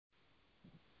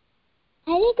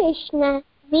Hare Krishna.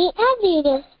 We are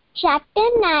reading chapter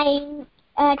 9,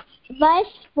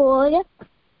 verse 4.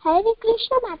 Hare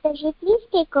Krishna Mataji, please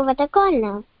take over the call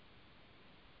now.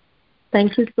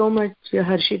 Thank you so much,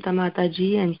 Harshita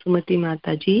Mataji and Sumati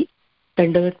Mataji.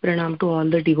 Dandavat pranam to all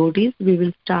the devotees. We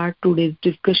will start today's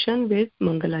discussion with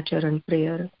Mangalacharan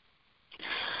prayer.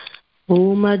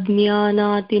 Om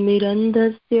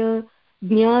Ajnanaatimirandhasya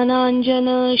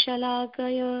Jnananjana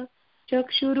Shalakaya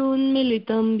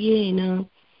Chakshurunmilitam Yena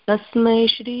Tasmai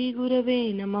Shri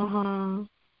Gurave Namaha.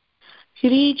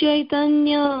 Shri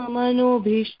Chaitanya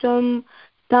Manobhishtam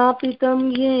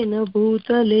Stapitam Yena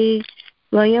Bhutale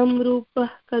Svayam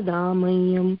Rupah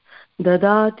Kadamayyam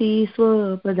Dadati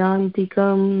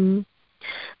Swapadantikam.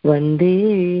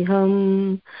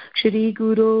 Vandeham Shri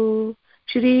Guru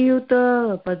Shri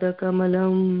Yuta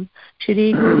Padakamalam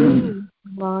Shri Guru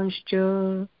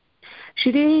Vanscha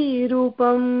Shri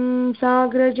Rupam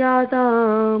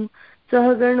Sagrajatam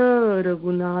Sahagana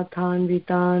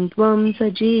Raghunathanvitan Tvam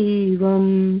Sajivam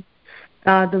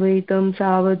Advaitam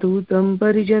Savadhutam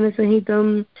Parijana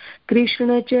Sahitam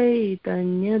Krishna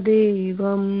Chaitanya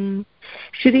Devam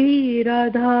Shri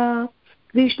Radha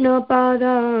Krishna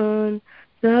Padan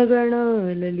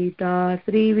Sahagana Lalita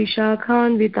Sri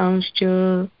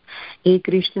Vishakhanvitanshcha He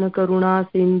Krishna Karuna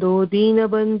Sindho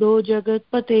Deenabandho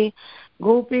Jagatpate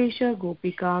Gopesha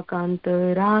Gopika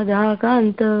Kanta Radha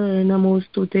Kanta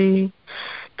Namostute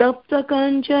Tapta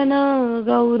Kanchana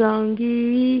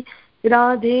Gaurangi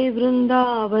Radhe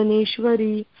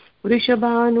Vrindavaneshwari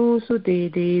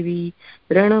Vrishabhanusute Devi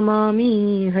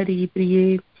Pranamami Hari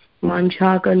Priye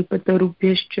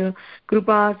Manchakalpatarubhyascha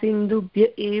Kripa Sindhubhya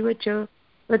eva cha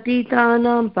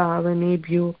Patitanam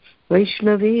Pavanebhyo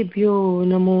Vaishnavebhyo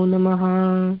Namo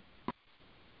Namaha.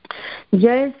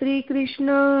 Jai Sri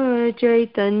Krishna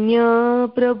Chaitanya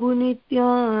Prabhu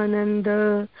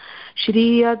Nityananda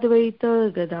Shri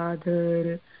Advaita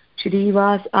Gadadhar Shri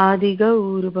Vas Adi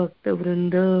Gaur Bhakta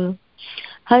Vrinda.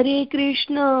 Hare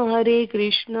Krishna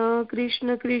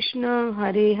Krishna Krishna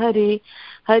Hare Hare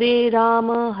Hare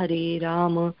Rama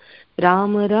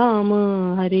Rama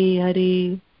Rama Hare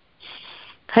Hare.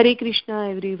 Hare Krishna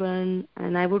everyone,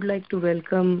 and I would like to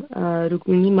welcome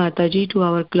Rukmini Mataji to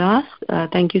our class.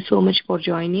 Thank you so much for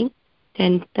joining,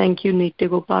 and thank you Nitya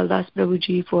Gopal Das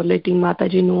Prabhuji for letting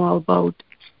Mataji know about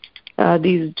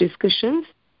these discussions.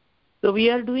 So we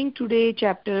are doing today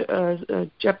chapter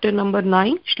number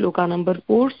 9, shloka number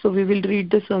 4. So we will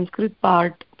read the Sanskrit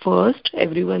part first.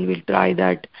 Everyone will try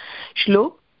that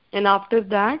shlok, and after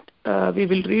that we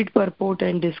will read purport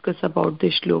and discuss about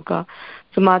this shloka.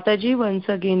 So Mataji, once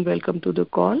again welcome to the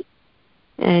call,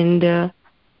 and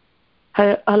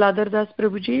Haladar Das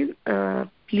Prabhuji,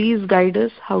 please guide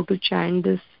us how to chant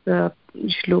this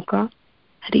shloka.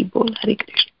 Hari Bol, Hare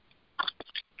Krishna.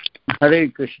 Hare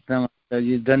Krishna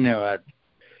Mataji, Dhanyavad.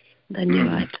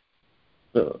 Dhanyavad.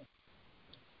 So,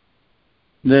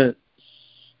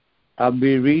 I'll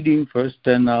be reading first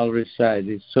and I'll recite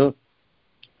it. So,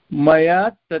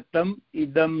 Maya tatam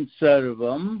idam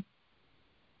sarvam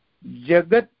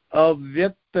jagat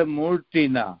avyakta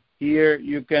murtina. Here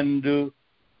you can do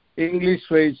English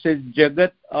way, it says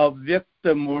jagat avyakta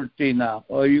murtina,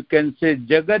 or you can say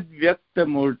jagat vyakta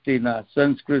murtina,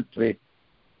 Sanskrit way.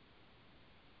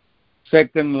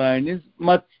 Second line is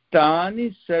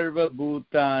Matstani sarva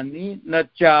bhutani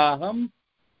nachaham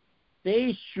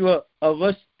teshva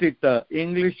avastita.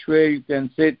 English way you can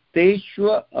say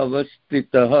teshva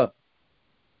avastitah,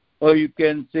 or you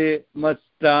can say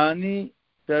Matstani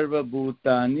sarva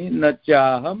bhutani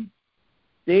nachaham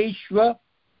teshva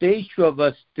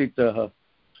avastitah.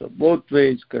 So both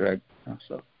ways correct.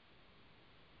 So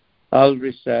I'll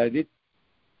recite it.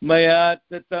 Maya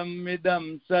tatam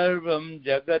idam sarvam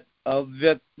jagat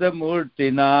avyakta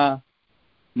murtina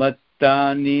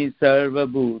mattani sarva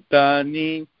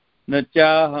bhutani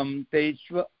nachaham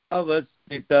teshva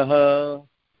avastitah.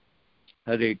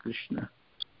 Hare Krishna.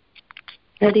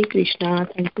 Hare Krishna.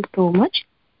 Thank you so much.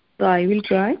 So I will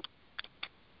try.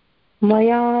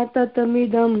 Maya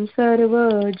tatamidam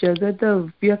sarva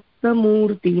jagatavyakta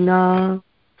murtina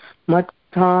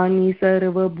matthani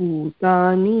sarva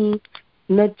bhutani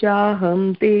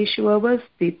nachaham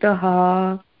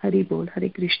teshvavastitaha. Hari Bol, Hare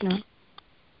Krishna.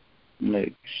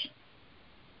 Next.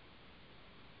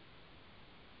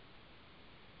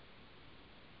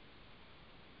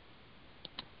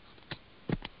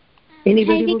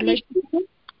 Anybody would like to say?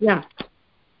 Yeah.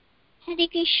 Hare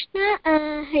Krishna,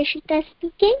 Harshita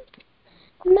speaking.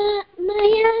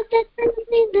 Maya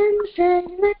tatamidam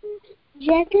sarvam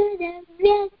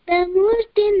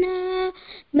jagadavyaktamurtina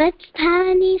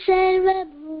matthani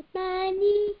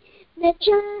sarvabhutani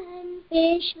nachaham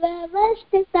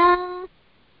teshvavastita.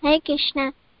 Hare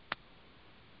Krishna.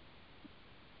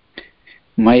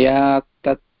 मया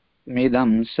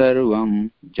तत्मिदं सर्वं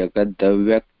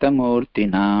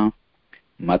जगदव्यक्तमूर्तिना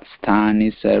मत्स्थानि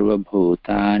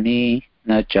सर्वभूतानि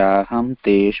न चाहं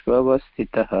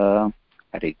तेष्वस्थितः।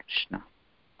 हरे Krishna.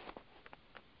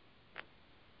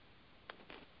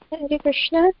 Hare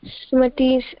Krishna. Sumati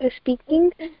is speaking.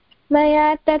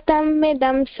 Maya tatam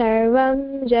idam sarvam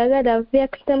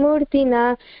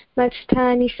jagadavyaktamurtina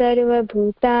matstani sarva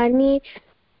bhutani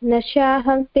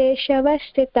nachaham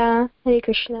teshavastita. Hare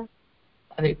Krishna.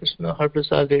 Hare Krishna. Her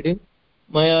Prasad reading.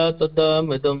 Maya tata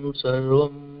midam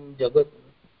sarvam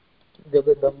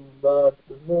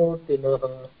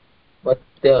jagadambartamurtinah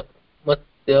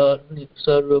matyani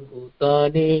sarva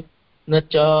bhutani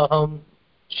nachaham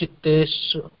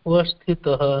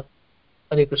chitteshvastitah.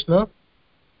 Hare Krishna.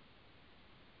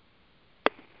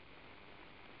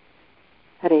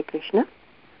 Hare Krishna.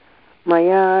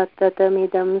 Maya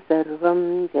tatamidam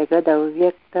sarvam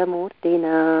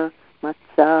jagadavyakthamurtina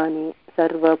matsani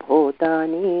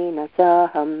sarvabhutani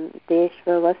nachaham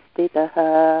teshvavastitah.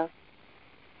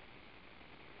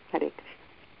 Hare Krishna.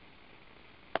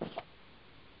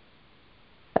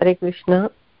 Hare Krishna.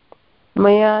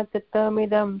 Maya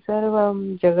tatamidam sarvam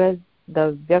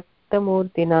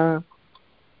jagadavyakthamurtina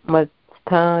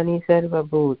matsthani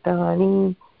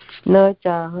sarvabhutani न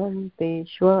चाहं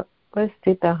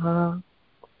तेष्वस्थितः.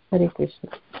 हरे कृष्ण.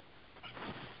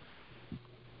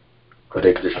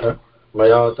 हरे कृष्ण.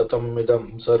 मया ततम् इदं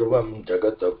सर्वं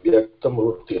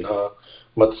जगदव्यक्तमूर्तिना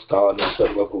मत्स्थानि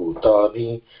सर्वभूतानि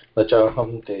न चाहं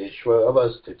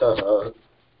तेष्वस्थितः.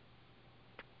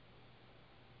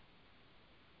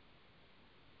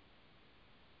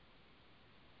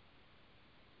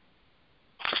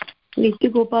 Nitya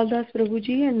Gopal Das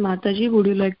Prabhuji and Mataji, would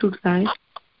you like to try?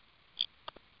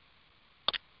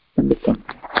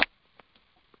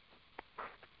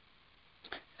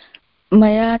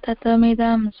 मया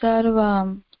ततमिदं सर्वं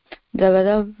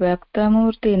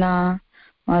जगदव्यक्तमूर्तिना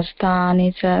मत्स्थानि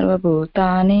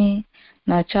सर्वभूतानि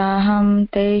न चाहं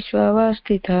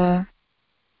तेष्वस्थितः.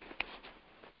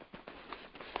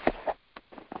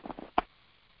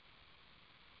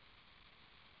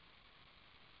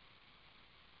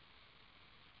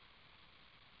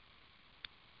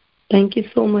 Thank you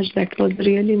so much. That was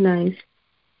really nice.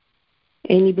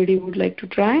 Anybody would like to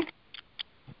try?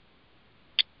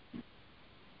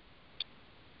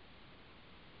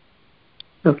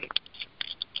 Okay.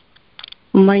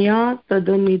 Maya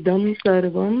tadamidam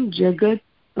sarvam jagat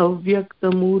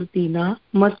avyaktamurtina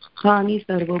matsthani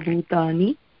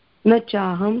sarvabhutani na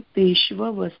chaham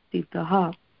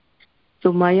teshvavastitah.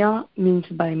 So Maya means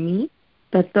by me,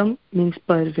 tatam means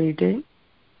pervaded,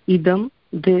 idam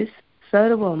this,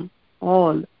 sarvam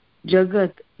all,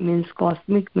 jagat means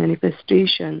cosmic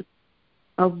manifestation,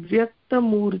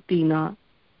 avyaktamurtina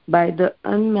by the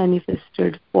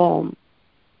unmanifested form.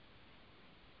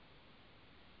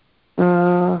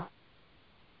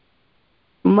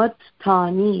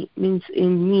 Matsthani means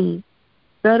in me,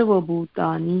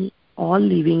 sarvabhutani all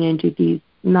living entities,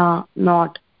 na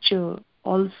not, cha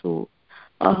also,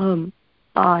 aham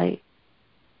I,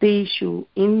 teshu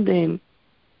in them,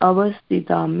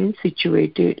 avastita means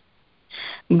situated.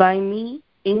 By me,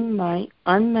 in my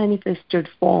unmanifested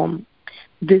form,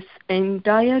 this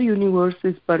entire universe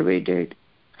is pervaded.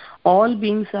 All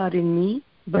beings are in me,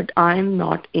 but I am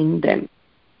not in them.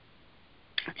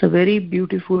 It's a very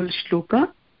beautiful shloka.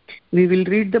 We will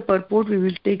read the purport. We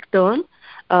will take turn.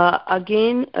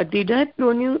 Again, did I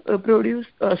pronounce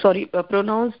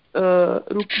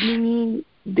Rukmini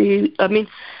Devi? I mean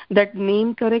that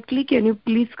name correctly? Can you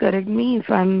please correct me if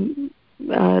I'm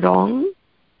wrong?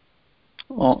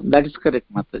 Oh, that is correct,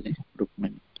 Mataji.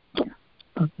 Rukmini.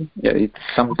 Okay. Yeah, it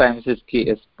sometimes is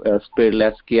spelled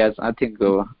as Ki, as I think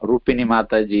Rupini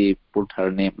Mataji put her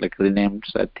name, like renamed.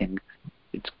 So I think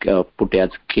it's put as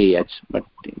KH, but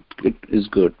it is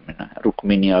good. You know,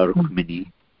 Rukmini or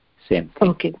Rukmini, same thing.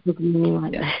 Okay,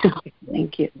 Rukmini. Yeah. Okay,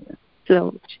 thank you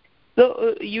so much.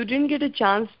 So you didn't get a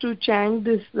chance to chant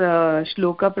this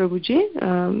shloka, Prabhuji.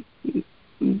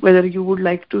 Whether you would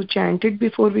like to chant it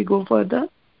before we go further?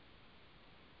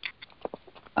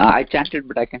 I chanted,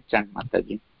 but I can chant,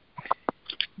 Mataji.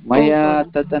 Maya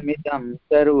tatamidam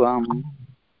sarvam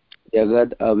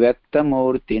jagad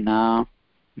avyaktamurtina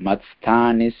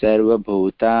matsthani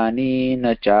sarvabhutani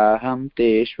na chaham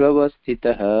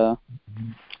teshvavastitah.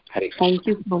 Thank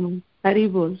you so much. Hari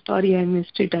bol. Sorry, I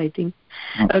missed it, I think.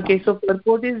 Okay, so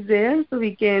purport is there, so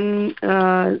we can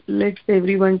let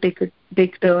everyone take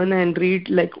turn and read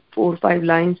like 4, 5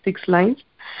 lines, 6 lines.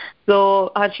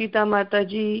 So Harshita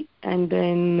Mataji, and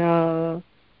then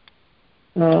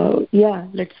yeah,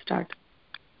 let's start.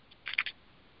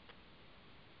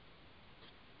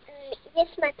 Yes,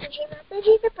 Mataji.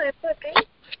 Mataji, the purport, right?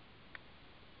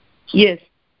 Yes.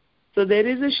 So there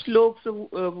is a shlok. So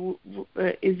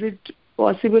is it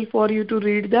possible for you to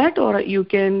read that, or you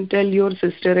can tell your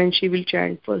sister and she will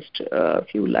chant first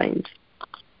few lines?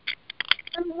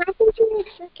 Mataji,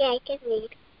 it's okay. I can read.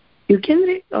 You can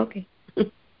read? Okay.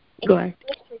 Go ahead.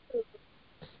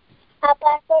 Our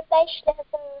purport by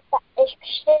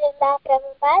Srila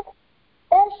Prabhupada.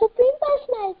 The Supreme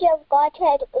Personality of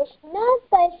Godhead is not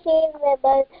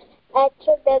perceivable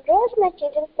through the gross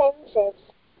material senses.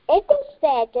 It is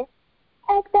said,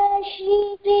 Ata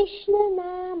Shri Krishna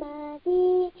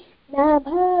Namadi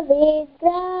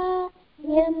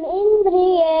Nabhavedrahyam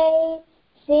Indriyai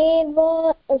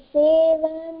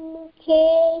Sevan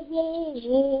Mukhehi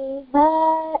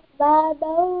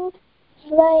Jivadau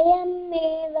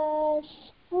Swayameva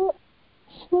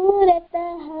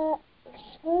Smurataha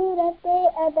Smurate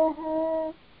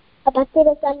Adaha.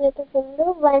 Bhakti-rasamrita Sindhu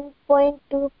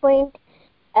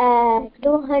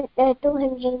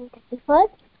 1.2.234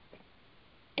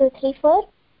 234.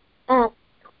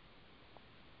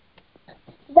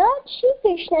 Lord Shri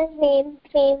Krishna's name,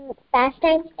 fame,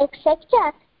 pastimes,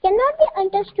 etc. cannot be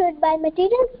understood by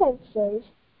material senses.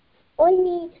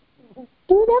 Only to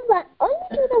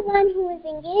the one who is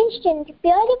engaged in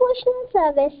pure devotional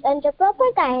service under proper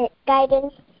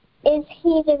guidance is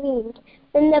he revealed.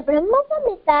 In the Brahma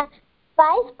Samhita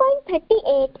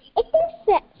 5.38, it is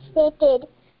stated,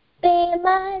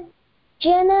 Prema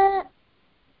Jana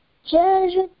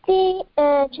Jarita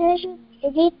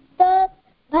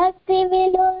Bhakti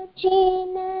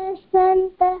Vilochina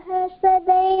Santah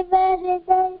Sadaiva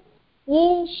Hridai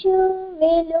Yeshu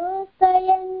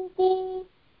Vilokayanti.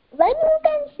 One who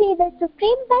can see the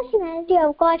Supreme Personality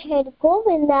of Godhead,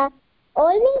 Govinda,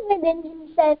 only within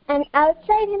himself and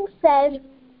outside himself,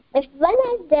 if one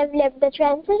has developed the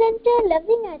transcendental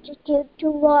loving attitude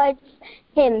towards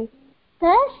him.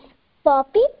 Thus, for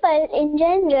people in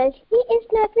general, he is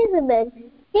not visible.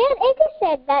 Here it is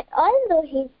said that although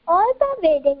he is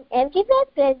all-pervading, everywhere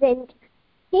present,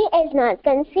 he is not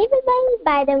conceivable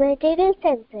by the material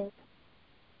senses.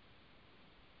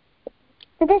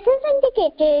 This is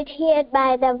indicated here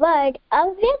by the word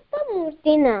Avyakta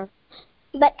Murtina.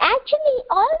 But actually,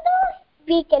 although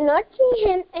we cannot see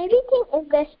him, everything is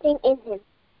resting in him.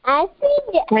 As we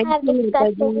have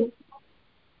discussed.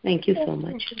 Thank you so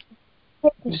much.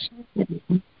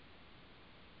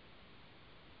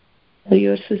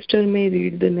 Your sister may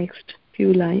read the next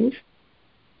few lines.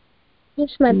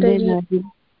 Yes, Mataji.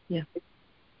 Yeah.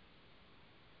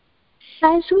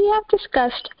 As we have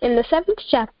discussed in the 7th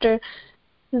chapter,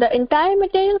 the entire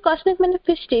material cosmic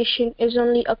manifestation is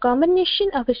only a combination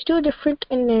of its two different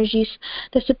energies,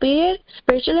 the superior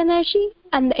spiritual energy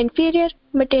and the inferior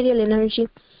material energy.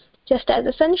 Just as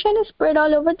the sunshine is spread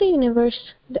all over the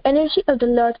universe, the energy of the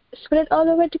Lord is spread all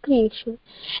over the creation,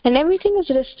 and everything is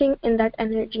resting in that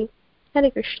energy.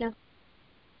 Hare Krishna.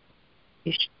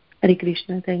 Hare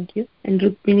Krishna, thank you. And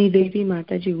Rukmini Devi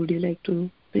Mataji, would you like to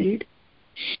read?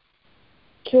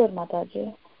 Sure,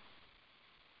 Mataji.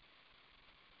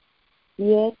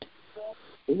 Yet,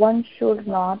 one should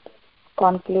not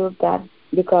conclude that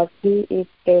because he is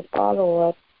spread all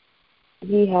over,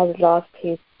 he has lost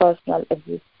his personal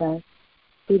existence.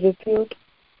 To refute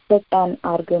such an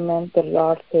argument, the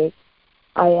Lord says,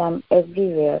 I am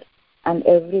everywhere and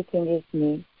everything is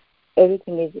me.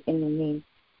 Everything is in me,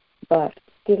 but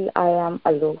still I am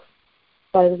aloof.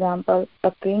 For example,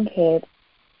 a king heads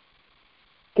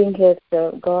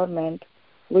the government,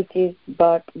 which is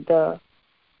but the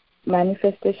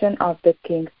manifestation of the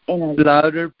king's energy.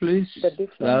 Louder, please. The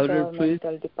different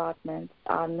governmental departments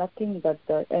are nothing but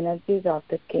the energies of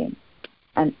the king,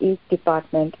 and each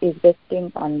department is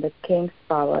resting on the king's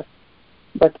power.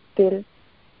 But still,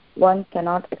 one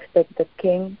cannot expect the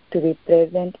king to be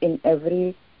present in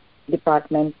every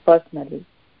department personally.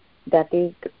 That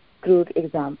is crude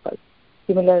example.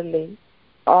 Similarly,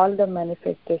 all the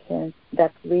manifestations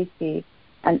that we see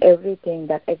and everything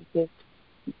that exists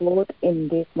both in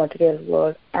this material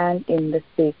world and in the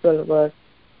spiritual world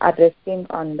are resting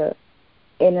on the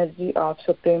energy of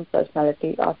Supreme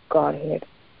Personality of Godhead.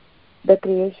 The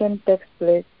creation takes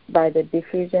place by the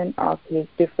diffusion of his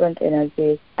different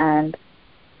energies, and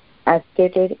as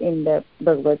stated in the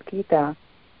Bhagavad Gita,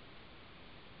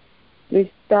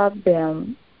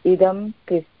 Vishtabhyam idam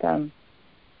Kristam.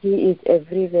 He is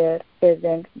everywhere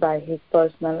present by his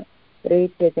personal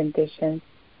representation,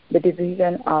 the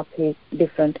division of his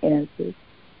different energies.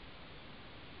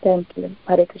 Thank you.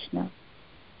 Hare Krishna.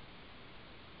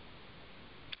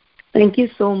 Thank you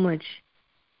so much.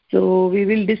 So we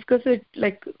will discuss it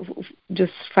like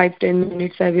just 5-10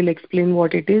 minutes. I will explain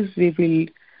what it is. We will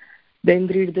then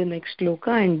read the next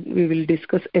shloka and we will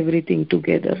discuss everything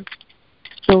together.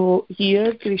 So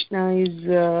here Krishna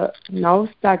is now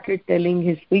started telling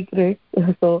his secret.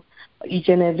 So each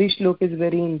and every shloka is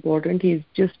very important. He's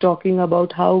just talking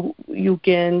about how you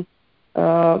can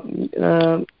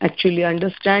actually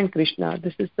understand Krishna.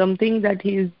 This is something that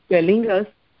he is telling us,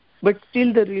 but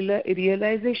still the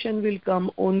realization will come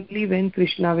only when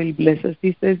Krishna will bless us.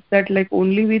 He says that like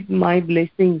only with my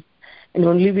blessings and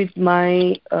only with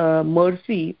my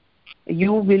mercy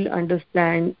you will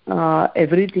understand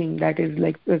everything that is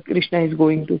like Krishna is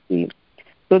going to see.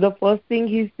 So the first thing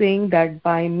he's saying that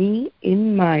by me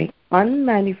in my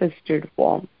unmanifested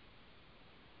form,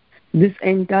 this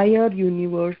entire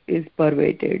universe is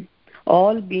pervaded.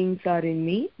 All beings are in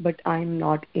me, but I am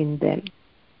not in them.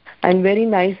 And very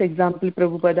nice example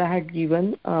Prabhupada had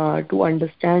given to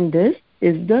understand this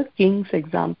is the king's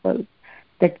example.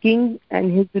 The king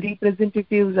and his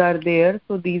representatives are there.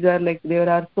 So these are like, there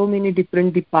are so many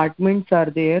different departments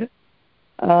are there.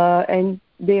 And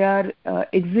they are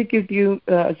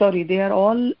they are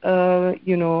all,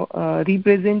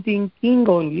 representing king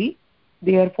only.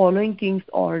 They are following king's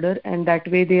order, and that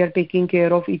way they are taking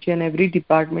care of each and every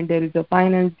department. There is a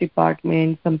finance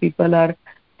department. Some people are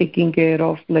taking care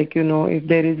of, like, if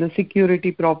there is a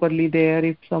security properly there,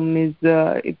 if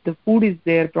the food is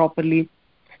there properly.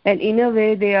 And in a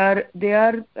way they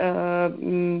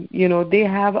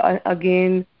have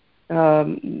again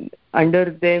under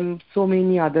them so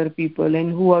many other people,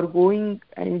 and who are going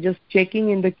and just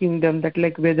checking in the kingdom that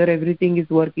like whether everything is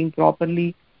working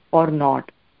properly or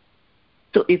not.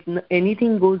 So if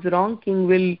anything goes wrong, king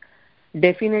will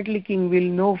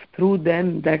know through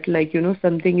them that like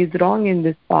something is wrong in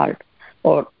this part,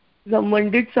 or someone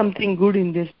did something good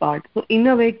in this part. So in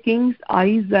a way, king's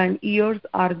eyes and ears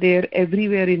are there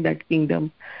everywhere in that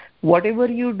kingdom. Whatever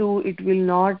you do, it will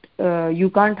not, you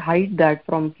can't hide that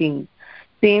from king.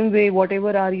 Same way,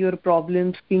 whatever are your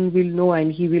problems, king will know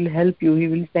and he will help you. He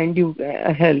will send you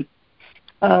help.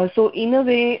 So in a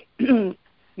way,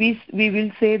 we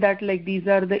will say that like these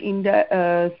are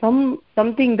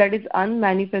something that is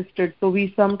unmanifested. So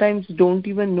we sometimes don't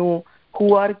even know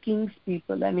who are king's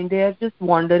people. I mean, they are just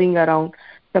wandering around.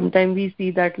 Sometimes we see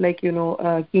that like king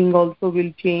also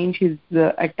will change his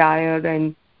attire,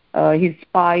 and his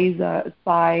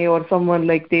spy or someone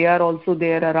like they are also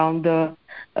there around the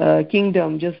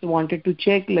kingdom, just wanted to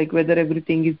check like whether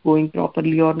everything is going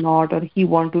properly or not, or he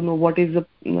want to know what is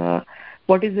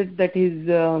it that his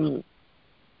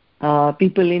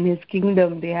people in his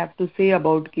kingdom they have to say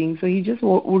about king. So he just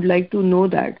would like to know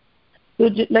that. So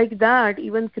like that,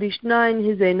 even Krishna and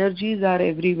his energies are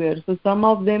everywhere. So some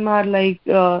of them are like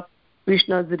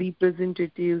Krishna's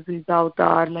representatives, his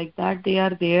avatar, like that. They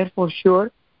are there for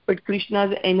sure. But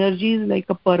Krishna's energy is like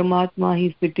a Paramatma.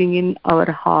 He's sitting in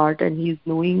our heart, and he's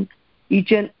knowing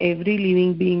each and every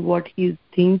living being, what he's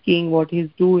thinking, what he's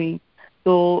doing.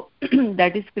 So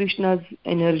that is Krishna's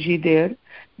energy there.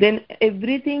 Then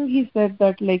everything he said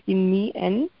that like in me,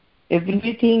 and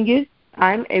everything is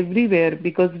I'm everywhere,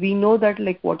 because we know that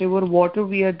like whatever water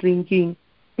we are drinking,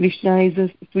 Krishna is a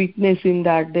sweetness in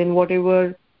that. Then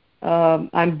whatever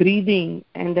I'm breathing,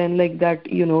 and then like that,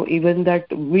 even that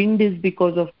wind is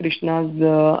because of Krishna's,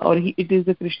 it is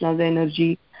the Krishna's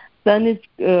energy. Sun is,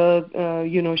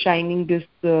 shining this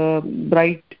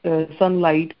bright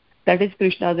sunlight. That is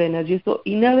Krishna's energy. So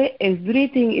in a way,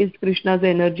 everything is Krishna's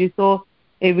energy. So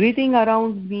everything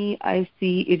around me, I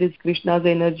see it is Krishna's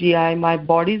energy. My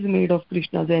body is made of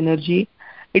Krishna's energy.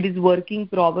 It is working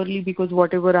properly because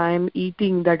whatever I am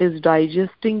eating, that is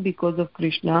digesting because of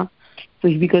Krishna. So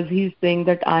because he is saying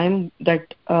that I am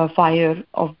that fire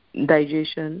of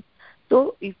digestion.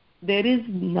 So if there is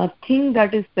nothing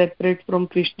that is separate from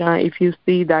Krishna, if you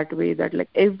see that way, that like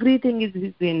everything is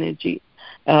his energy.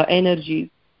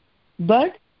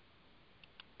 But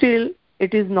still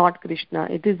it is not Krishna.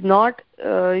 It is not,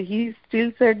 he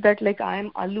still said that like I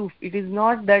am aloof. It is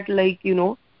not that like,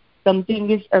 something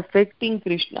is affecting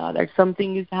Krishna, that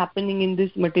something is happening in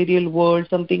this material world,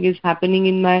 something is happening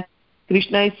in my,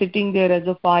 Krishna is sitting there as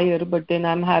a fire, but then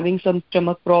I'm having some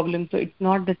stomach problem. So it's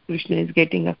not that Krishna is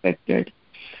getting affected.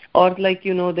 Or like,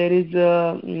 there is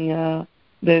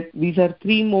these are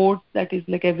three modes that is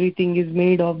like everything is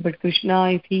made of, but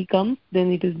Krishna, if he comes,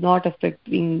 then it is not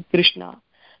affecting Krishna.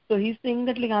 So he's saying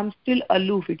that like I'm still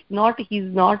aloof. It's not, he's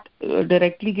not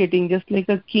directly getting, just like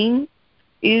a king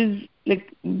is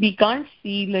like, we can't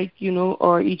see like,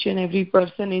 each and every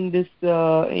person in this,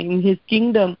 in his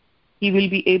kingdom. He will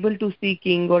be able to see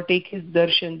king or take his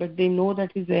darshan, but they know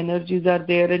that his energies are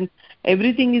there and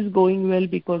everything is going well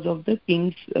because of the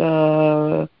king's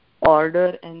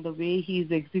order and the way he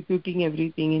is executing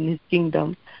everything in his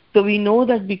kingdom. So we know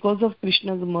that because of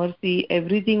Krishna's mercy,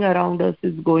 everything around us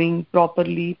is going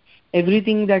properly.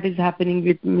 Everything that is happening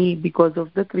with me because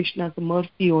of the Krishna's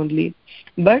mercy only.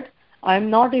 But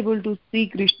I'm not able to see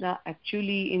Krishna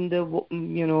actually in the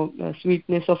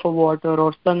sweetness of a water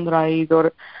or sunrise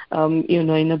or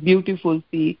in a beautiful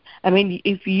sea. I mean,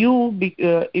 if you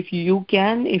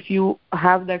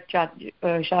have that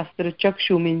Shastra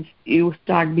Chakshu, means you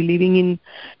start believing in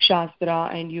Shastra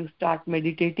and you start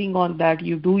meditating on that,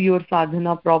 you do your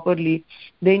sadhana properly,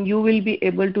 then you will be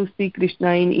able to see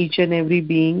Krishna in each and every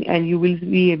being, and you will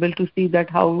be able to see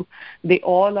that how they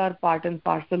all are part and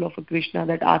parcel of a Krishna,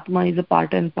 that Atma is a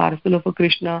part and parcel of a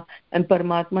Krishna, and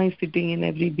Paramatma is sitting in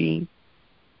every being.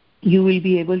 You will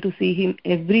be able to see him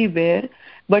everywhere,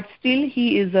 but still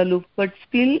he is aloof. But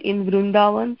still in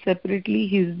Vrindavan, separately,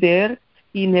 he is there.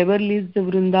 He never leaves the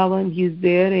Vrindavan. He is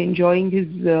there enjoying his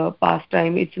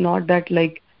pastime. It's not that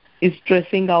like he's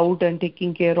stressing out and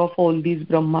taking care of all these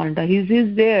Brahmanda. He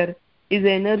is there. His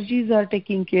energies are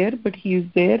taking care, but he is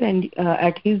there, and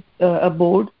at his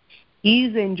abode, he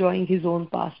is enjoying his own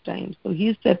pastime. So he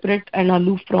is separate and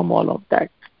aloof from all of that.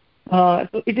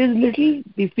 So it is little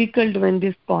difficult when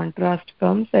this contrast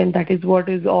comes, and that is what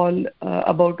is all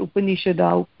about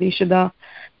Upanishada. Upanishada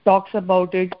talks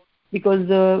about it because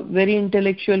the very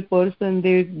intellectual person,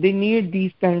 they need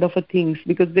these kind of a things,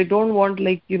 because they don't want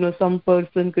some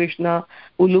person, Krishna,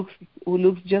 who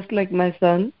looks just like my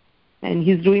son, and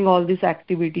he's doing all these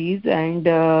activities, and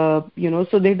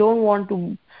so they don't want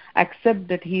to accept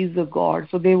that he is a god.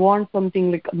 So they want something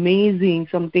like amazing,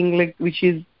 something like which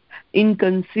is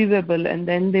inconceivable, and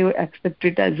then they accept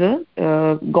it as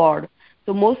a god.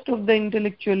 So most of the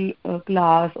intellectual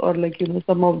class, or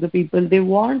some of the people, they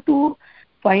want to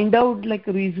find out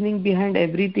reasoning behind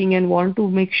everything and want to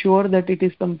make sure that it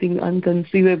is something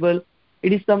unconceivable.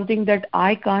 It is something that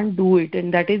I can't do it,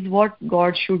 and that is what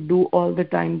God should do all the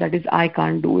time. That is, I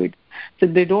can't do it. So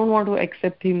they don't want to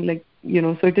accept him,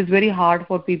 so it is very hard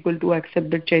for people to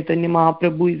accept that Chaitanya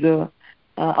Mahaprabhu is a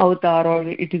avatar, or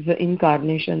it is an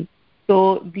incarnation.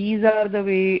 So these are the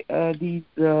way these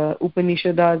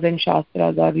Upanishads and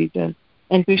Shastras are written.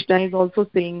 And Krishna is also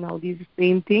saying now the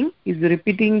same thing. He's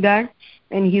repeating that,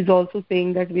 and he's also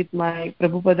saying that with my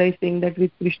Prabhupada is saying that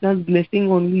with Krishna's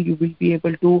blessing only you will be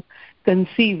able to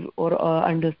conceive or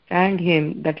understand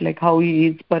him, that how he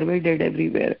is pervaded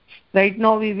everywhere. Right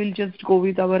now we will just go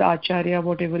with our Acharya,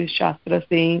 whatever is Shastra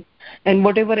saying, and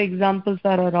whatever examples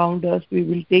are around us, we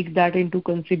will take that into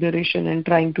consideration and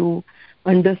trying to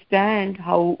understand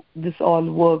how this all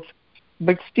works.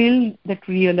 But still that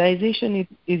realization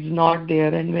is not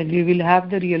there, and when we will have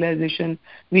the realization,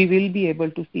 we will be able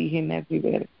to see him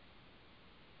everywhere.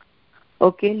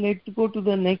 Okay, let's go to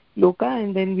the next sloka,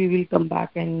 and then we will come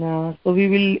back, and so we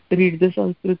will read the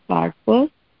Sanskrit part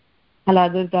first.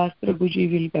 Haladhar Das Prabhuji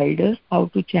will guide us how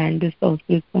to chant this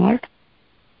Sanskrit part.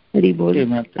 Hari Bol.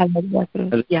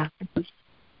 Yeah.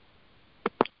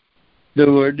 The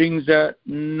wordings are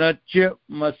Nacha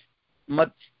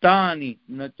Matstani,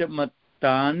 Nacha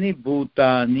Mattani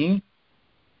Bhutani,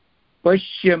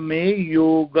 Pashyame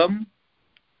Yogam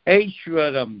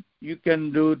Aishwaram. You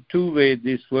can do two ways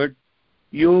this word,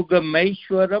 Yogam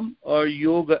Aishwaram or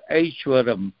Yoga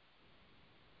Aishwaram.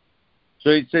 So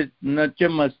it says Nacha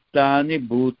Mastani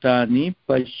Bhutani,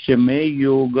 Pashyame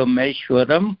Yogam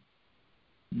Aishwaram,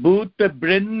 Bhuta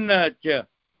Brinnacha.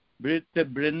 Brita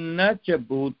Brinna cha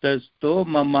bhutasto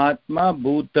mamatma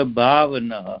bhuta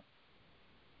bhavana.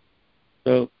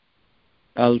 So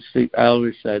I'll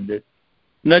recite it.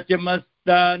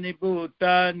 Nachamastani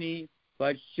bhutani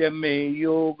pashyame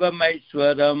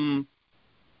yogamaishwaram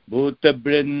bhuta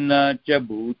brinna cha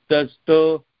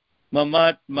bhutasto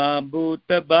mamatma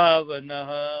bhuta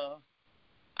bhavana.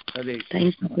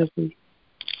 Thank you, Prabhu.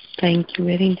 Thank you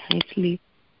very nicely.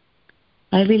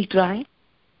 I will try.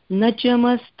 न च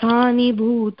मस्थानि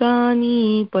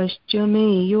भूतानि पश्च मे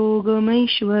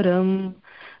योगमैश्वरम्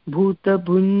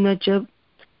भूतभुन्न च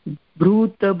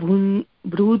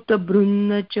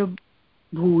भूतभृन्न च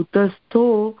भूतस्थो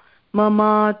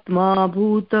ममात्मा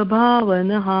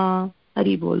भूतभावनः.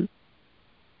 हरि बोल.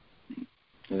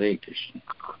 Hare Krishna.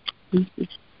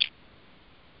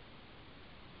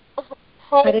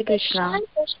 Hare Krishna.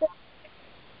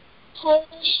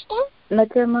 न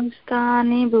च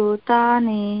मस्तानि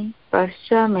भूतानि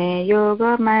पश्य मे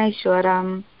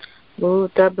योगमैश्वरम्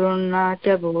भूतभृन्न च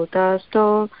भूतस्थो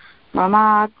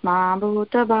ममात्मा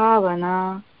भूतभावना.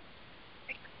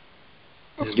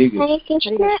 Hare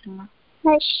Krishna.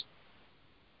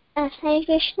 Hare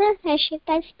Krishna.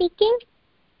 Harshita speaking.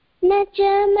 न च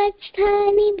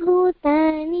मत्स्थानि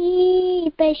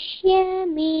भूतानि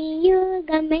पश्यामि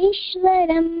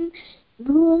योगमैश्वरम्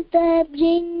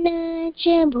भूतभृन्न च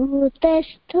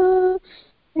भूतस्थो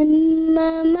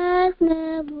ममात्मा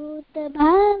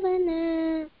भूतभावना.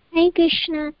 Hare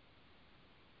Krishna.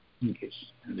 Yes,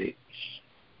 Hare Krishna.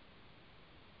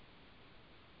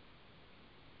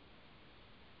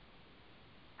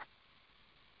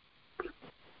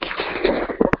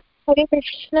 Hare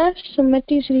Krishna.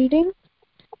 Sumati is reading.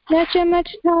 न च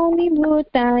मत्स्थानि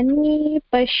भूतानि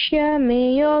पश्य मे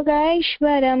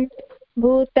योगैश्वरम्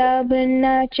भूतभिन्न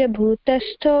च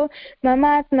भूतस्थो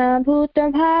ममात्मा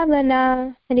भूतभावना.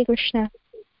 Hare Krishna.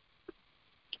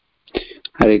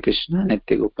 Hare Krishna.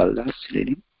 Nitya Gopal Das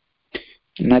reading.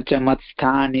 न च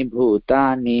मत्स्थानि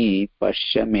भूतानि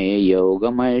पश्य मे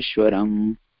योगमैश्वरम्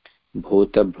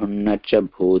भूतभृन्न च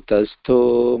भूतस्थो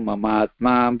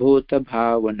ममात्मा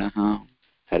भूतभावनः.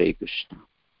 हरे कृष्ण.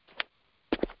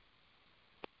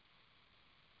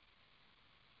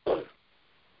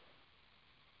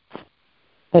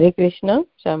 हरे कृष्ण.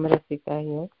 शामरसिका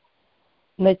here.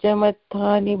 न च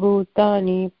मत्स्थानि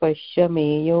भूतानि पश्य मे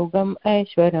योगम्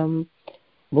ऐश्वरम्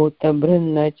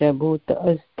भूतभृन्न च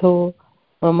भूतस्थो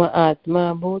मम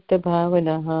आत्मा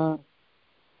भूतभावनः.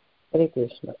 हरे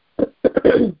कृष्ण.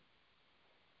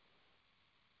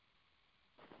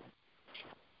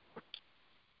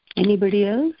 Anybody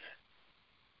else?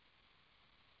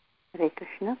 हरे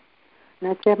कृष्ण.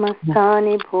 न च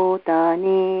मत्स्थानि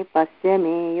भूतानि पश्य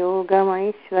मे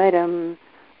योगमैश्वरम्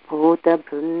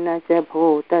भूतभृन्न च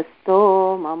भूतस्थो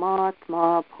ममात्मा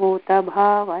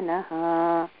भूतभावनः.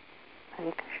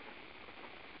 हरे कृष्ण.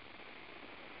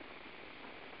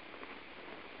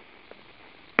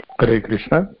 हरे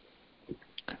कृष्ण.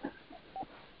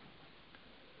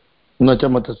 न च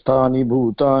मत्स्थानि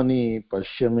भूतानि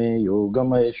पश्य मे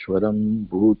योगमैश्वरम्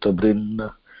भूतभृन्न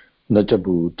न च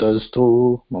भूतस्थो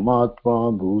ममात्मा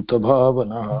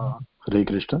भूतभावनः. हरे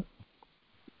Krishna.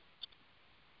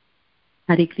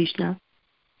 Hare Krishna.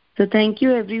 So thank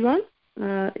you everyone.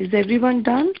 Is everyone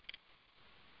done?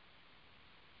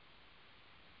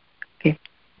 Okay.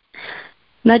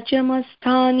 न च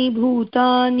मत्स्थानि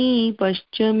भूतानि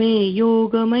पश्य मे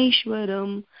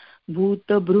योगमैश्वरम्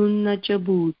भूतभृन्न च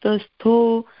भूतस्थो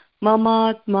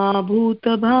ममात्मा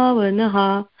भूतभावनः.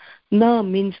 न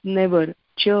means never,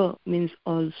 cha means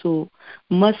also,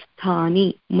 masthani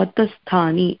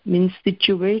matasthani means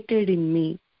situated in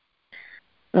me,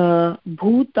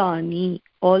 bhutani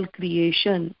all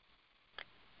creation,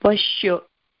 pashya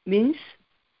means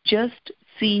just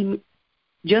see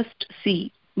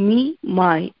me,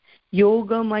 my,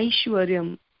 yogam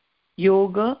aishwaryam,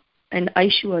 yoga and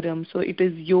aishwaryam, so it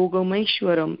is yogam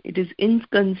aishwaram, it is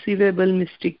inconceivable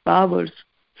mystic powers.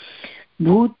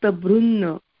 Bhuta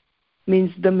brunna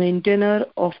means the maintainer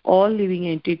of all living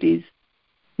entities.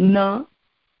 Na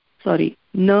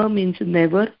means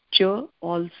never, cha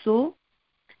also,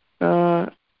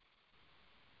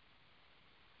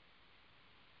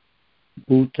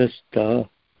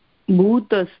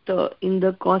 Bhutastha in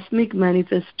the cosmic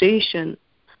manifestation.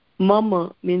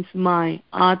 Mama means my,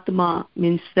 atma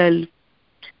means self,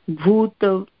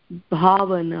 bhuta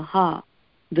bhavanaha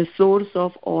the source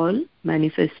of all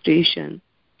manifestation.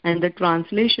 And the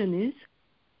translation is,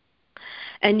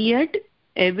 and yet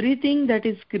everything that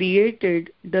is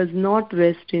created does not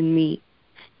rest in me.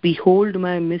 Behold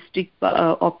my mystic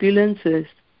opulences.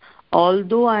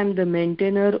 Although I am the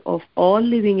maintainer of all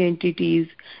living entities,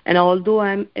 and although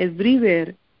I am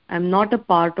everywhere, I am not a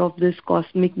part of this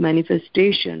cosmic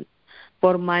manifestation.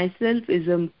 For myself is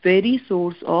a very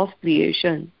source of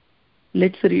creation.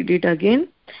 Let's read it again.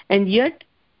 And yet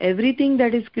everything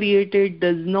that is created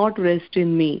does not rest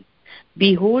in me.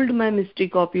 Behold my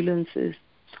mystic opulences.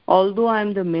 Although I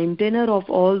am the maintainer of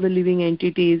all the living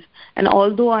entities, and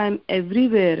although I am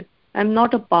everywhere, I am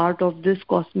not a part of this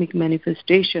cosmic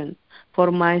manifestation.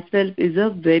 For myself is a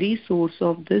very source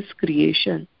of this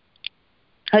creation.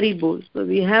 Hari Bol. So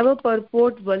we have a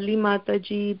purport, Valli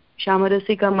Mataji,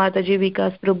 Shamarasika Mataji,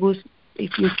 Vikas Prabhu,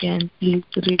 if you can please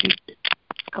read it.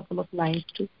 A couple of lines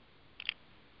too.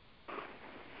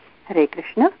 Hare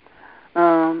Krishna.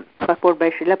 Purport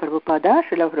by Srila Prabhupada.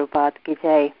 Srila Prabhupada ki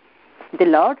jai. The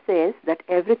Lord says that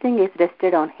everything is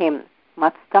rested on Him.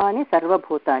 Matstani sarva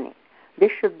bhutani.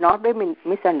 This should not be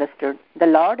misunderstood. The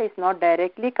Lord is not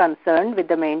directly concerned with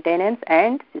the maintenance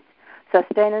and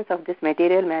sustenance of this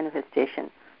material manifestation.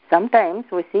 Sometimes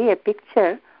we see a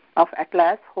picture of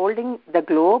Atlas holding the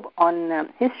globe on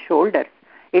his shoulders.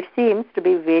 It seems to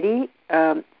be very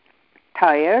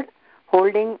tired,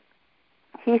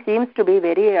 he seems to be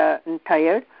very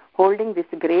tired holding this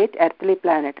great earthly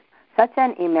planet. Such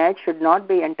an image should not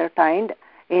be entertained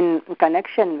in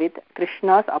connection with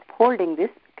Krishna's upholding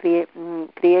this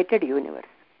created universe.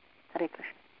 Hare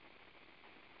Krishna.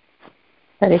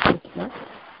 Hare Krishna.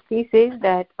 He says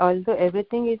that although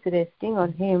everything is resting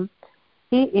on him,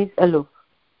 he is aloof.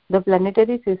 The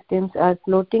planetary systems are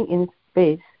floating in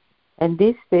space, and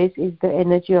this space is the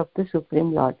energy of the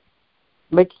Supreme Lord.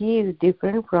 But he is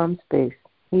different from space.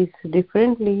 He is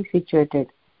differently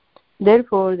situated.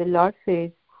 Therefore, the Lord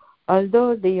says,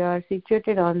 although they are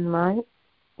situated on my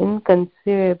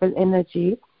inconceivable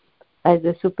energy as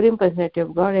the Supreme Personality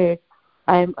of Godhead,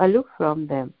 I am aloof from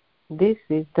them. This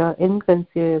is the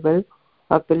inconceivable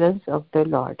opulence of the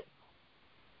Lord.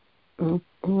 You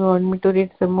want me to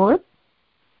read some more?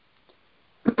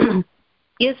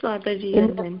 Yes, Mataji.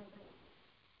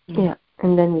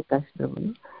 And then Vikas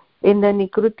Prabhu. In the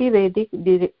Nikruti Vedic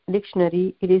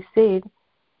dictionary, it is said,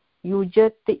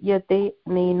 Yujatyate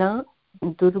nena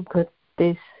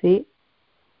durghatese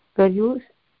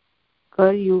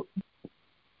karyesu.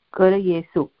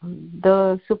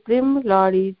 The Supreme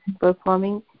Lord is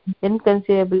performing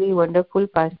inconceivably wonderful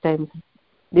pastimes,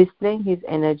 displaying his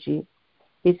energy.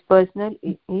 His person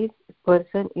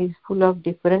is full of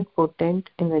different potent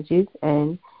energies,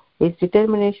 and his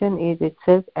determination is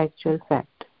itself actual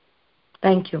fact.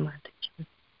 Thank you, Mataji.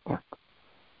 Yeah.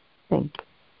 Thank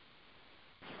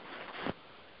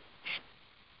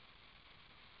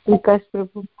you. Vikas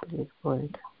Prabhu, please go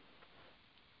ahead.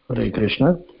 Hare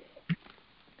Krishna.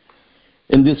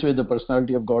 In this way, the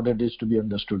personality of Godhead is to be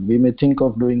understood. We may think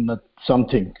of doing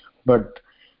something, but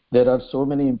there are so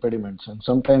many impediments, and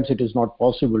sometimes it is not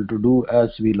possible to do as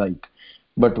we like.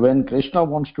 But when Krishna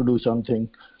wants to do something,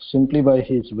 simply by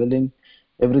his willing,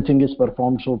 everything is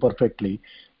performed so perfectly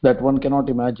that one cannot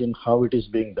imagine how it is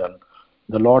being done.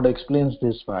 The Lord explains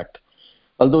this fact.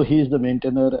 Although he is the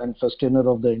maintainer and sustainer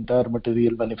of the entire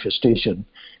material manifestation,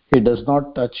 he does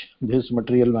not touch this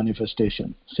material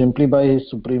manifestation. Simply by his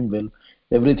supreme will,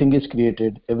 everything is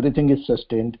created, everything is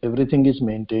sustained, everything is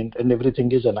maintained, and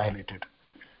everything is annihilated.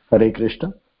 Hare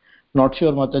Krishna. Not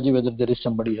sure, Mataji, whether there is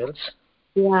somebody else.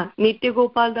 Yeah. Nitya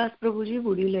Gopal Das Prabhuji,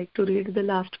 would you like to read the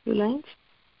last few lines?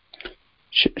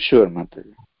 Sure,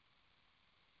 Mataji.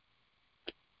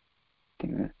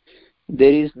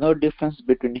 There is no difference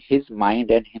between his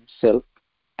mind and himself,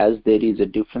 as there is a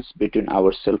difference between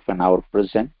ourself and our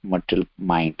present material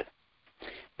mind.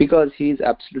 Because he is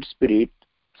absolute spirit,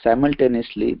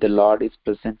 simultaneously the Lord is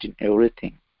present in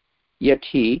everything. Yet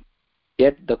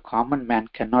the common man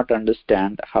cannot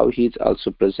understand how he is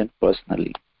also present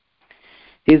personally.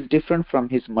 He is different from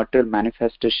his material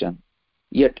manifestation,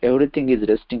 yet everything is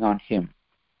resting on him.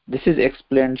 This is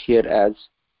explained here as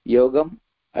Yogam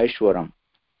Aishwaram,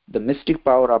 the mystic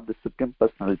power of the Supreme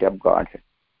Personality of Godhead.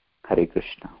 Hare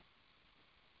Krishna.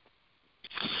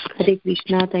 Hare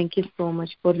Krishna. Thank you so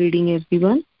much for reading,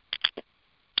 everyone.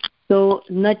 So,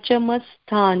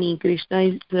 Nachamasthani, Krishna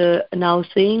is now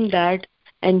saying that,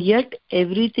 and yet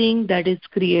everything that is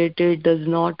created does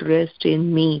not rest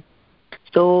in me.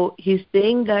 So he's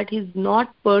saying that he's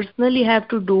not personally have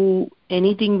to do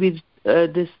anything with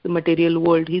this material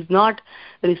world. He's not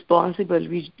responsible.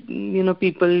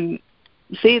 People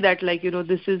say that,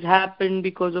 this has happened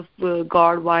because of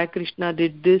God, why Krishna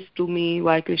did this to me,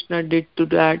 why Krishna did to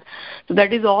that. So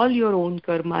that is all your own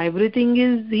karma. Everything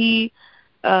is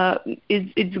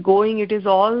it is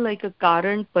all like a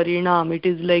current parinam. It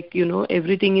is like,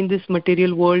 everything in this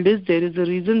material world there is a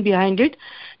reason behind it,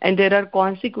 and there are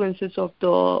consequences of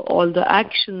all the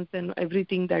actions and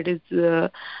everything that is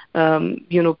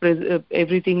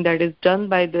everything that is done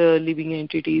by the living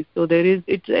entities. So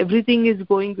everything is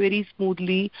going very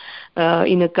smoothly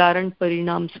in a current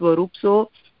parinam swarup. So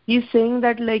he's saying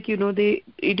that,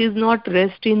 it is not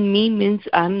rest in me, means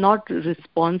I'm not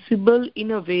responsible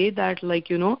in a way that,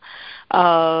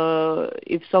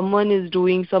 if someone is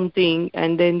doing something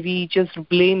and then we just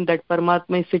blame that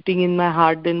Paramatma is sitting in my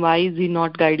heart, then why is he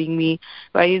not guiding me?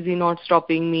 Why is he not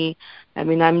stopping me? I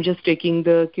mean, I'm just taking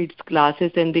the kids'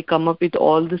 classes and they come up with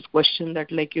all this question that,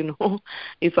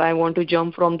 if I want to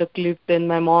jump from the cliff, then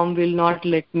my mom will not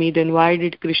let me. Then why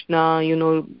did Krishna,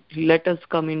 let us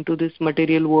come into this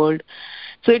material world?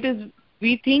 So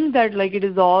we think that it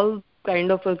is all kind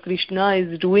of a Krishna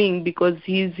is doing because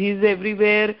he's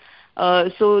everywhere.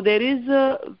 So there is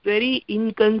a very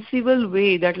inconceivable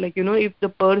way that, if the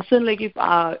person, if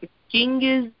king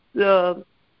is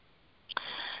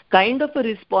kind of a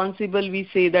responsible, we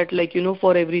say that,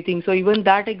 for everything. So even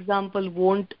that example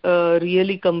won't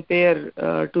really compare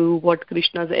to what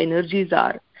Krishna's energies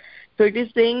are. So it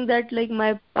is saying that,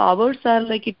 my powers are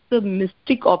it's a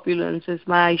mystic opulences.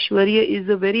 My Aishwarya is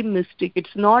a very mystic.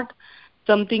 It's not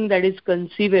something that is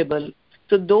conceivable.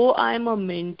 So though I am a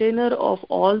maintainer of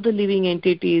all the living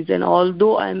entities, and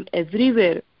although I am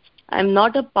everywhere, I am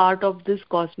not a part of this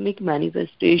cosmic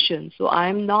manifestation. So I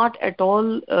am not at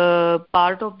all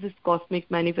part of this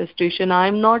cosmic manifestation. I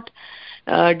am not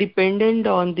dependent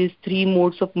on these three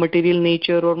modes of material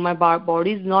nature, or my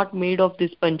body is not made of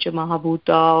this pancha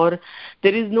mahabhuta, or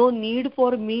there is no need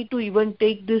for me to even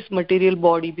take this material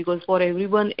body, because for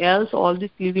everyone else, all these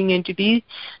living entities,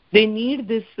 they need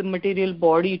this material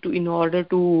body to in order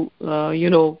to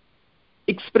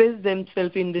express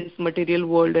themselves in this material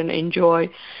world and enjoy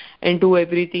and do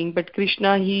everything. But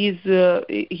Krishna, he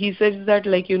says that,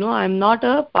 I'm not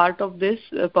a part of this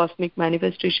cosmic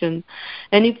manifestation.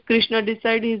 And if Krishna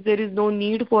decides there is no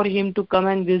need for him to come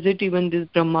and visit even this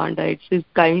Brahmanda, it's his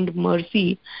kind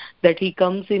mercy that he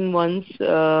comes in once,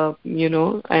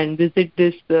 and visit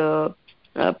this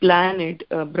planet,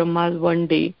 Brahma's one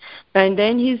day. And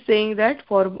then he's saying that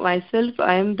for myself,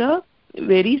 I am the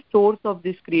very source of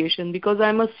this creation. Because I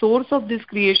am a source of this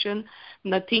creation,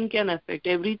 nothing can affect.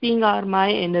 Everything are my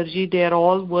energy. They are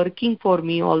all working for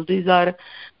me. All these are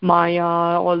Maya,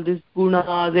 all these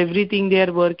gunas, everything, they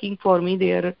are working for me.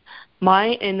 They are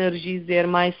my energies. They are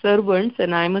my servants,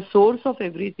 and I am a source of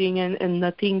everything, and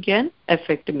nothing can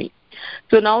affect me.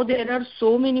 So now there are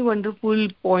so many wonderful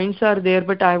points are there,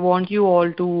 but I want you all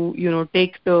to,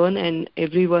 take turn, and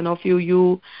every one of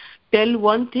you tell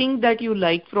one thing that you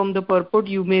like from the purport.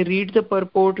 You may read the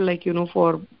purport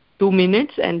for 2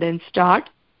 minutes and then start.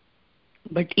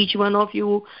 But each one of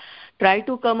you try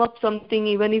to come up something,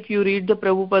 even if you read the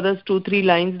Prabhupada's 2-3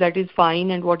 lines, that is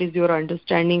fine. And what is your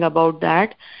understanding about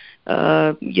that?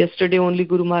 Yesterday only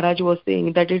Guru Maharaj was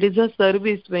saying that it is a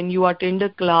service. When you attend a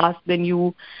class, then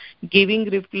you giving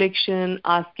reflection,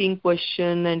 asking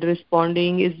question and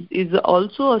responding is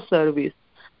also a service.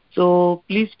 So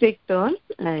please take turn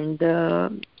and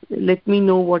let me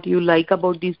know what you like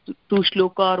about these 2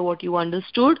 shloka, or what you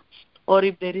understood, or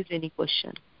if there is any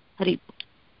question. Hari.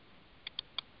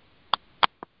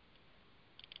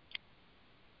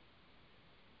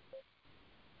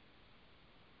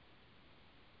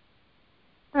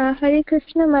 Hare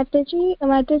Krishna, Mataji.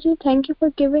 Mataji, thank you for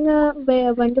giving a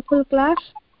very wonderful class.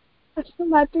 So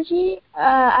Mataji,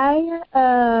 I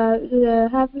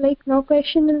have no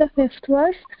question in the 5th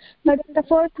verse, but in the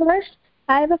 4th verse,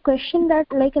 I have a question that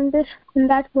in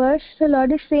that verse, the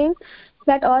Lord is saying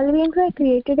that all beings are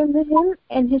created in Him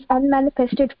in His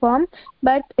unmanifested form,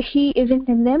 but He isn't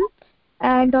in them.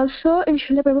 And also in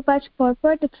Srila Prabhupada's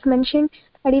purport, it's mentioned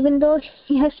that even though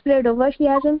He has spread over, He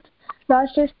hasn't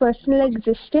lost His personal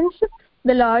existence,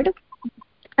 the Lord.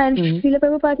 And Srila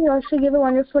Prabhupada also gave a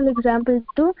wonderful example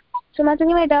too. So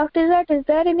Mataji, my doubt is that, is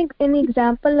there any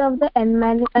example of the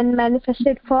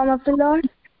unmanifested form of the Lord?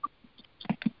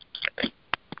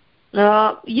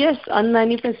 Yes,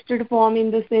 unmanifested form,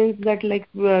 in the sense that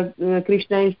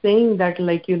Krishna is saying that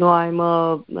I'm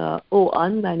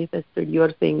unmanifested. You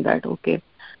are saying that, okay.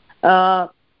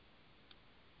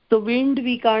 So wind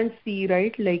we can't see,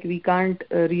 right? We can't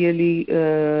really,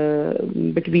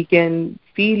 but we can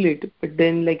feel it. But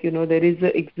then there is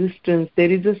a existence,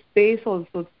 there is a space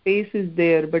also. Space is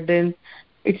there, but then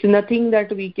it's nothing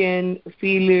that we can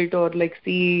feel it or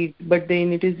see it. But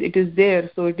then it is there.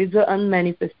 So it is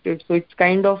unmanifested. So it's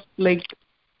kind of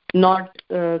not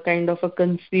kind of a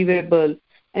conceivable.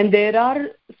 And there are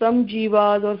some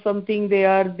jivas or something, they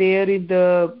are there in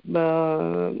the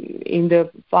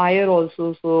fire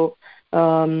also. So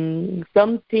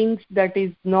some things that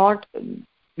is not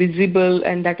visible,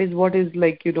 and that is what is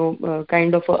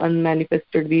kind of a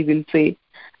unmanifested, we will say.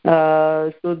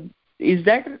 So is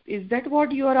that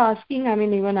what you are asking? I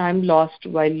mean, even I'm lost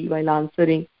while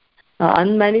answering.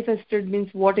 Unmanifested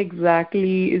means what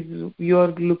exactly is you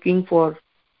are looking for?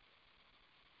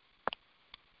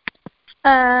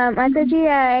 Mataji,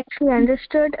 I actually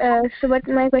understood. But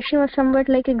my question was somewhat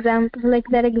example,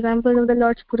 that example of the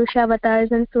Lord's Purusha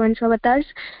avatars and Swansha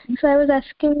avatars. So I was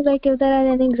asking if there are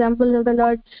any examples of the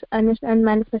Lord's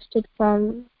unmanifested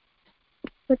form.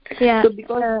 But yeah. So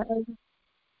because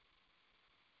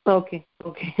okay.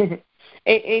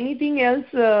 Anything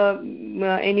else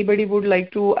anybody would like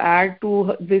to add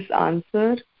to this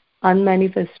answer?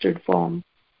 Unmanifested form.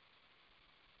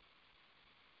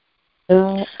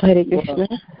 Hare Krishna.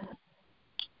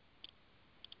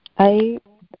 By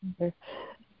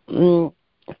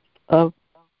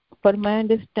my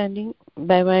understanding,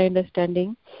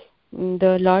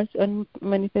 the Lord's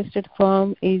unmanifested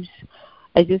form is,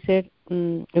 as you said,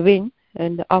 wind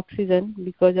and oxygen.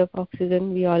 Because of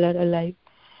oxygen, we all are alive.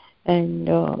 And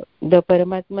the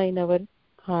Paramatma in our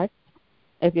heart,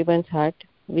 everyone's heart,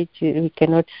 which we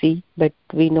cannot see, but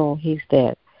we know He's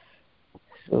there.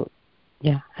 So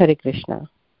Yeah, Hare Krishna.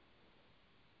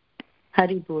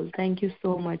 Hari Bol. Thank you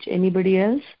so much. Anybody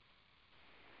else?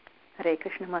 Hare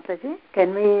Krishna Mataji.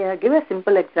 Can we give a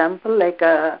simple example like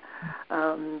the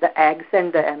eggs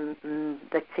and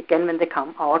the chicken when they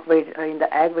come out? In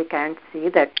the egg we can't see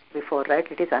that before, right?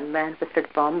 It is unmanifested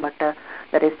form, but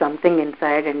there is something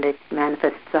inside and it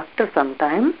manifests after some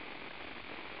time.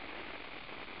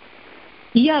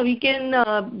 Yeah, we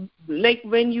can, like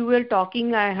when you were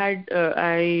talking,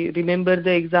 I remember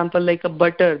the example like a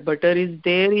butter. Butter is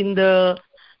there in the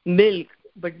milk,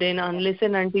 but then unless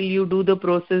and until you do the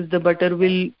process,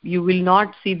 you will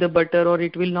not see the butter or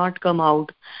it will not come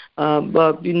out.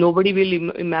 But nobody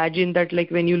will imagine that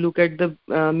like when you look at the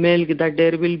milk that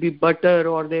there will be butter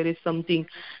or there is something.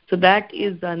 So that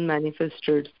is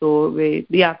unmanifested. So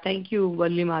yeah, thank you,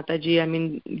 Valli Mataji. I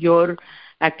mean, your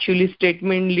actually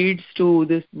statement leads to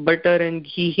this butter and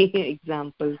ghee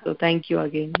example. So thank you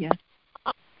again. Yeah.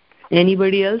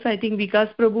 Anybody else? I think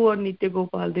Vikas Prabhu or Nitya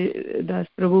Gopal Das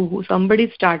Prabhu, somebody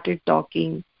started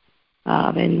talking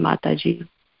when Mataji.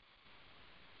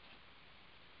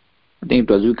 I think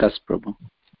it was Vikas Prabhu.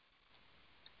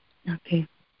 Okay.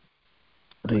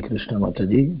 Hare Krishna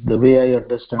Mataji. The way I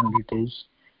understand it is,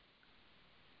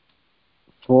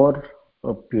 for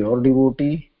a pure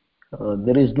devotee,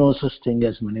 there is no such thing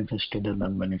as manifested and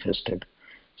unmanifested.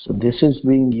 So this is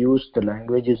being used, the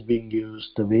language is being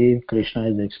used, the way Krishna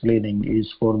is explaining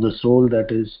is for the soul that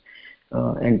is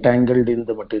entangled in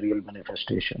the material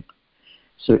manifestation.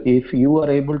 So if you are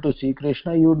able to see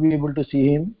Krishna, you would be able to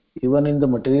see him even in the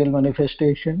material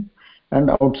manifestation and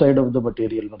outside of the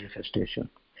material manifestation.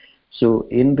 So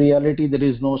in reality, there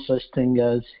is no such thing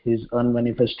as his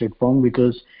unmanifested form,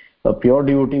 because a pure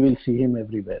devotee will see him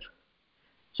everywhere.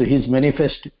 So he is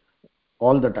manifest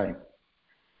all the time.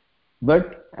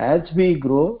 But as we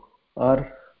grow,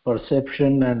 our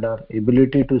perception and our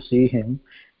ability to see him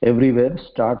everywhere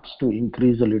starts to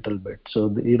increase a little bit.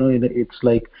 So it's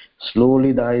like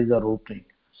slowly the eyes are opening.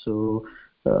 So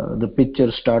the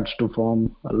picture starts to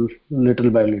form little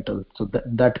by little. So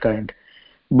that kind.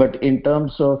 But in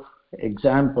terms of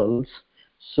examples,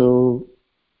 so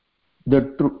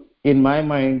in my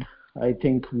mind, I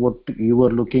think what you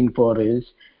were looking for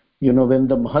is, when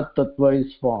the Mahat Tattva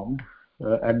is formed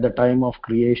at the time of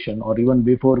creation or even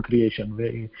before creation,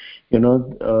 where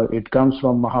it comes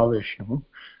from Mahavishnu.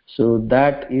 So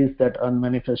that is that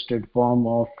unmanifested form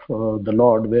of the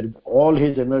Lord, where all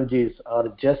his energies are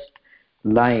just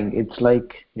lying. It's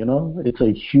like, it's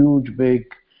a huge big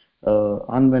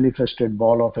unmanifested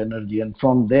ball of energy, and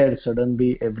from there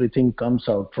suddenly everything comes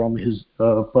out from his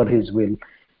per his will.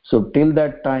 So till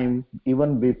that time,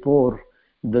 even before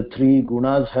the three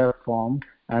gunas have formed,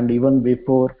 and even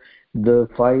before the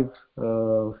five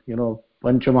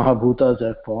Panchamahabhutas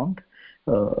have formed,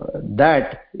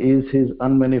 that is his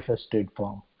unmanifested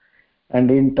form.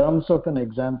 And in terms of an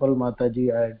example,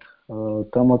 Mataji, I had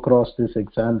come across this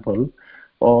example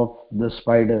of the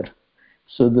spider.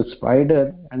 So the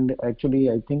spider, and actually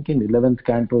I think in 11th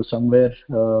canto somewhere,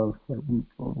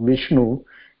 Vishnu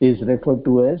is referred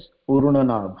to as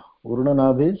Urunanab.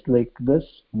 Urunanab is like this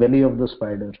belly of the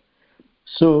spider.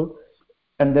 So,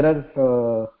 and there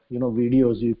are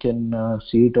videos, you can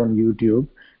see it on YouTube.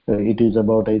 It is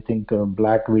about, I think,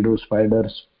 black widow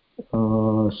spiders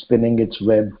spinning its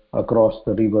web across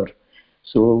the river.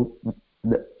 So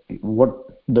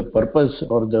what the purpose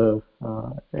or the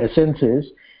essence is,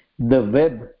 the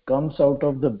web comes out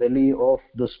of the belly of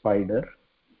the spider.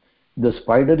 The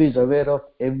spider is aware of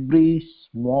every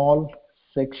small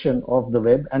section of the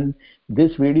web, and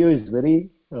this video is very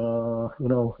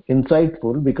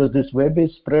insightful, because this web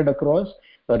is spread across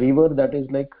a river that is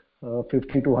like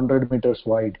 50 to 100 meters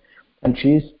wide, and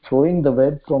she is throwing the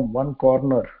web from one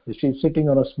corner. She is sitting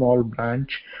on a small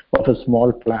branch of a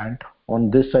small plant on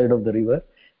this side of the river,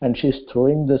 and she is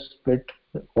throwing this spit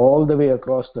all the way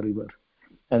across the river,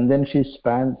 and then she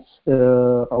spans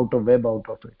out a web out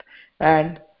of it.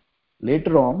 And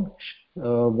later on,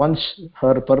 once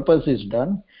her purpose is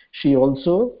done, she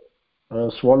also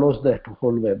swallows that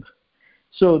whole web.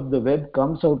 So the web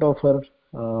comes out of her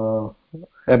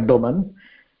abdomen.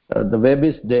 The web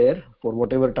is there for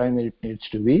whatever time it needs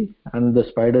to be, and the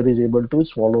spider is able to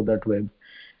swallow that web.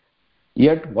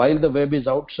 Yet while the web is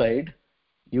outside,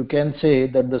 you can say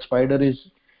that the spider is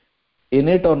in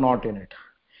it or not in it.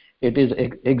 It is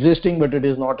existing, but it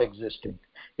is not existing.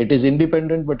 It is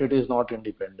independent, but it is not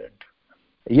independent.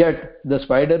 Yet the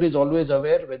spider is always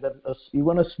aware whether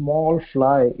even a small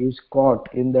fly is caught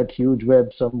in that huge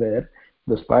web somewhere.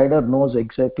 The spider knows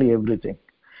exactly everything.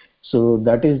 So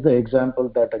that is the example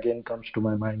that again comes to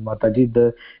my mind,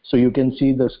 Mataji. So you can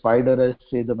see the spider as,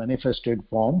 say, the manifested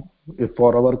form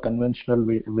for our conventional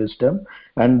wisdom,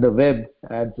 and the web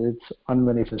as its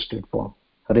unmanifested form.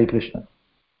 Hare Krishna.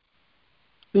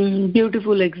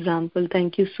 Beautiful example.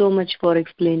 Thank you so much for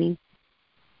explaining.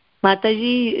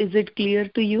 Mataji, is it clear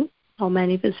to you how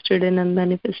manifested and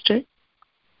unmanifested?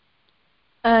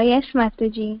 Yes,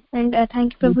 Mataji. And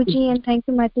thank you, Prabhuji, and thank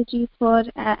you, Mataji, for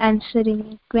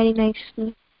answering very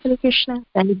nicely. Hare Krishna.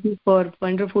 Thank you for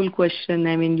wonderful question.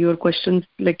 I mean, your questions,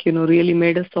 really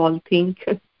made us all think.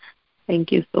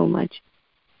 Thank you so much.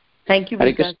 Thank you,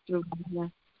 Vikas.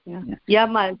 Yeah,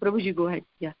 Prabhuji, go ahead.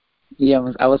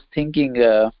 Yeah, I was thinking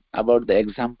about the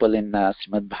example in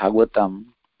Srimad Bhagavatam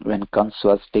when Kans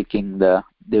was taking the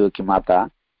Devaki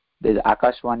Mata. The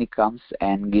Akashvani comes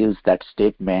and gives that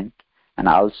statement, and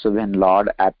also when Lord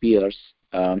appears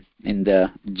in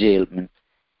the jail,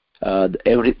 all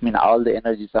the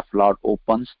energies of Lord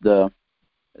opens the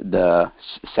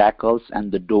shackles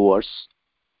and the doors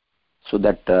so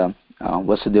that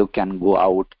Vasudeva can go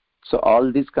out. So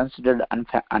all these considered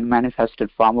unmanifested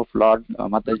form of Lord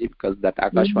Mataji, because that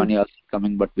Akashvani also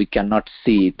coming, but we cannot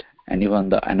see it, and even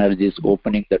the energy is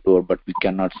opening the door, but we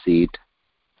cannot see it.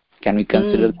 Can we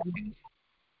consider that?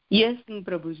 Yes,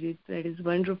 Prabhuji, that is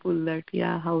wonderful. That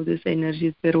how this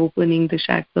energies were opening the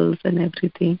shackles and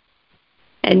everything.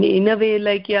 And in a way,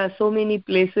 so many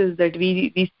places that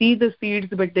we see the seeds,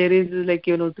 but there is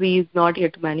tree is not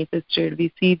yet manifested.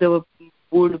 We see the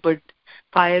wood, but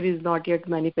fire is not yet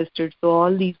manifested. So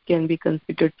all these can be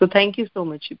considered. So thank you so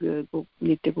much,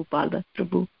 Nitya Gopal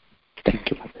Prabhu. Thank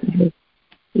you.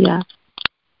 Yeah.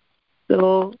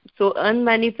 So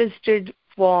unmanifested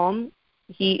form,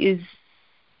 he is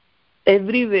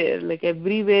everywhere.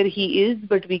 Everywhere he is,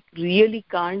 but we really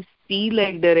can't see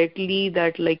directly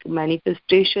that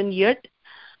manifestation yet.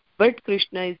 But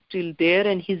Krishna is still there,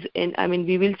 and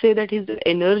we will say that his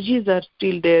energies are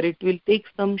still there. It will take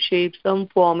some shape, some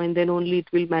form, and then only it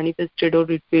will manifested, or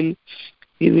we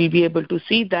will be able to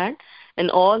see that.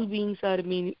 And all beings are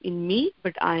in me,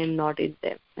 but I am not in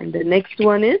them. And the next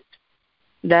one is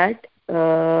that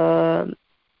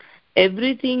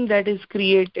everything that is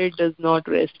created does not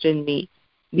rest in me.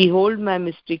 Behold my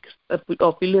mystic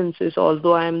opulences,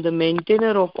 although I am the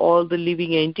maintainer of all the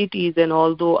living entities, and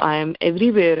although I am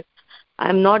everywhere, I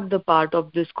am not the part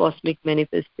of this cosmic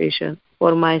manifestation,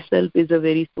 for myself is a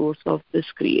very source of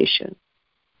this creation.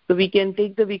 So we can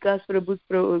take the Vikas Prabhu's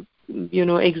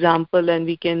example, and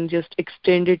we can just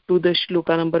extend it to the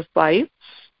shloka number 5,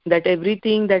 that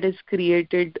everything that is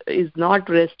created is not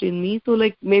rest in me. So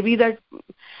maybe that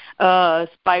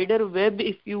spider web,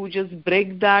 if you just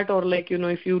break that, or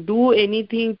if you do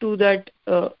anything to that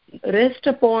rest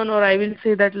upon, or I will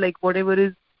say that whatever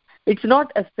is, it's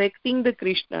not affecting the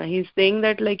Krishna. He's saying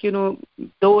that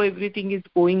though everything is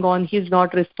going on, he's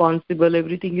not responsible,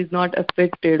 everything is not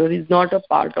affected, or he's not a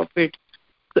part of it.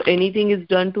 So anything is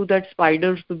done to that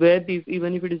spider's web,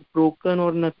 even if it is broken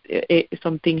or not,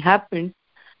 something happened,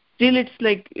 still it's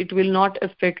it will not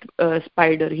affect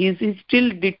spider. He's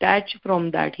still detached from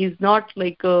that. He's not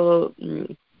a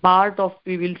part of,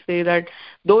 we will say that,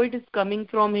 though it is coming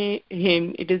from him,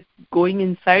 it is going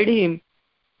inside him,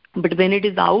 but when it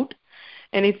is out,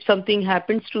 and if something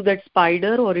happens to that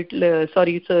spider, or to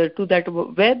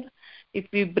that web, if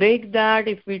we break that,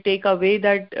 if we take away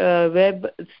that web,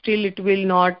 still it will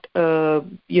not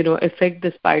affect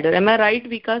the spider. Am I right,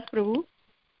 Vikas Prabhu?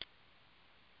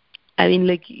 I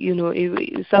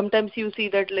mean, sometimes you see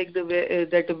that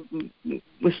the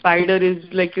spider is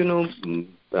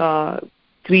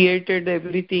created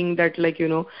everything that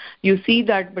you see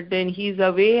that, but then he's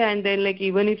away, and then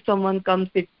even if someone comes,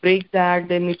 it breaks that,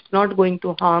 then it's not going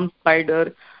to harm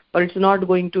spider, or it's not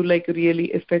going to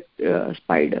really affect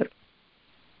spider.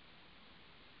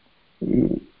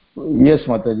 Yes,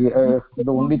 Mataji.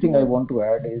 The only thing I want to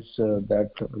add is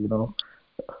that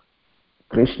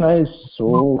Krishna is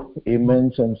so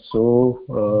immense and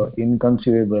so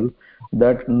inconceivable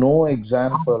that no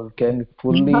example can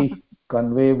fully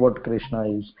convey what Krishna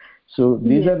is. So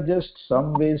these are just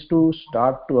some ways to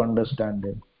start to understand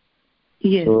him.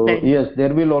 Yes, so yes,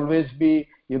 there will always be,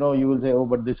 you will say, oh,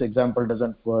 but this example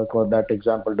doesn't work, or that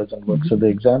example doesn't work. So the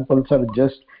examples are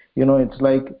just, it's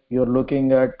like you're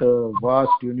looking at a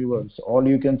vast universe. All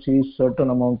you can see is certain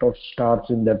amount of stars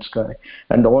in that sky,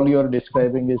 and all you're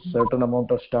describing is certain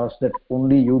amount of stars that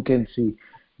only you can see,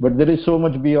 but there is so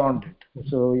much beyond it.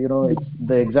 So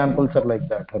the examples are like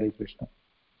that. Hare Krishna.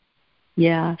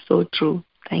 Yeah, so true.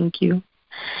 Thank you.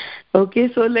 Okay,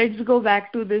 so let's go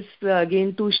back to this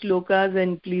again, 2 shlokas,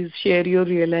 and please share your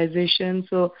realization.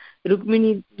 So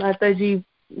Rukmini Mataji,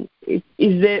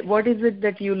 what is it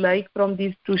that you like from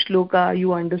these two shloka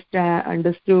you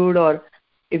understood, or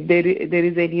if there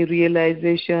is any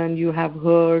realization you have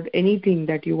heard, anything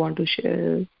that you want to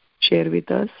share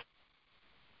with us?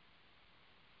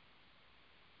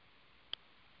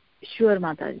 Sure,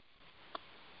 Mataji.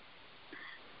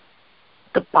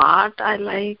 The part I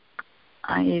like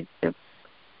is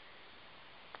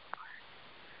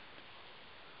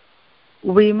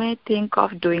we may think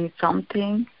of doing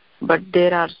something, but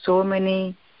there are so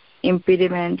many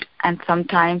impediments, and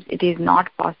sometimes it is not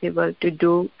possible to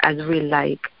do as we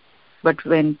like. But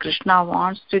when Krishna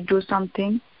wants to do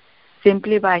something,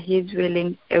 simply by his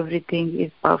willing, everything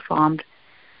is performed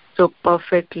so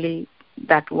perfectly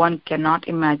that one cannot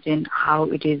imagine how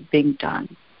it is being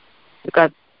done.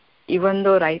 Because even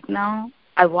though right now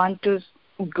I want to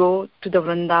go to the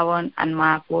Vrindavan and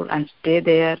Mayapur and stay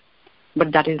there,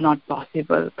 but that is not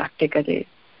possible practically.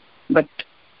 But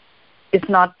it's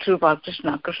not true for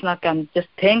Krishna. Krishna can just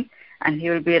think and he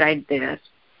will be right there.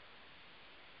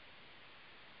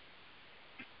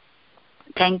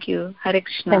 Thank you. Hare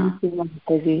Krishna. Thank you,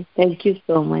 Mataji. Thank you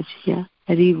so much. Yeah,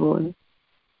 Hari Bol.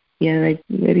 Yeah, right.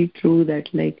 Very true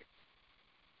that, like,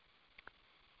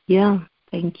 yeah,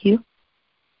 thank you.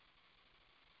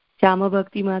 Shama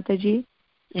Bhakti Mataji,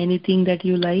 anything that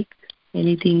you like?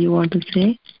 Anything you want to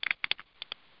say?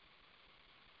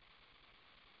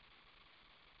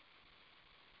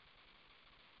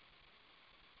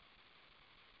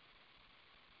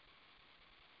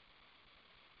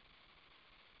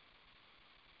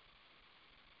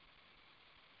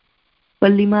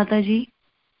 Palli Mataji?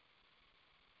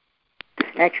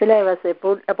 Actually, I was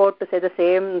about to say the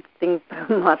same thing,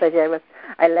 Mataji.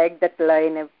 I like that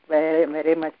line very,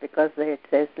 very much, because it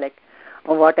says, like,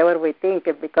 whatever we think,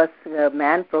 because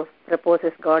man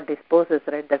proposes, God disposes,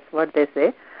 right? That's what they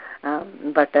say.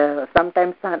 But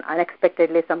sometimes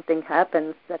unexpectedly something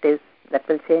happens that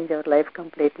will change our life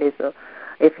completely. So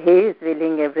if he is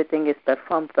willing, everything is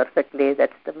performed perfectly.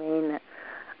 That's the main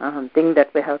thing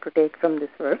that we have to take from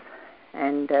this verse.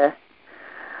 And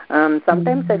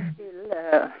sometimes I feel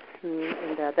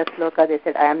in the other sloka they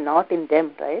said, I am not in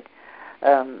them, right?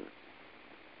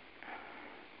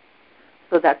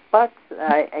 So that part,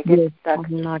 I get stuck.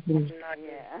 I'm not in.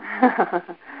 Yeah.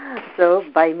 So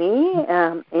by me,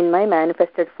 in my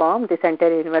manifested form, this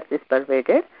entire universe is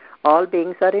pervaded. All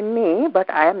beings are in me, but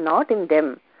I am not in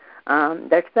them.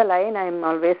 That's the line I'm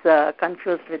always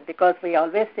confused with, because we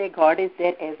always say God is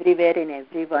there everywhere in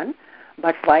everyone.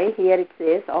 But why here it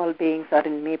says all beings are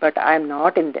in me, but I am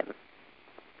not in them?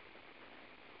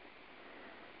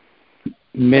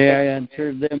 May I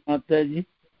answer them, Mataji?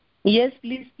 Yes,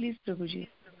 please, Prabhuji.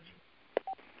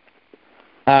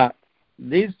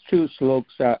 These two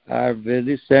slokas are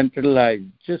very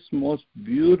centralized, just most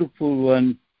beautiful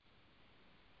one.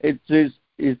 It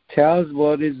tells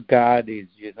what is God is,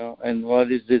 and what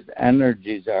is His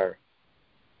energies are.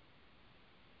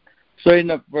 So in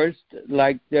the first,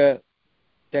 like the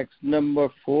text number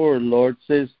 4, Lord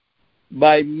says,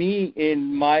 by me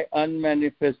in my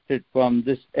unmanifested form,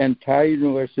 this entire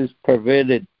universe is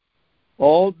pervaded.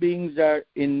 All beings are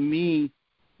in me,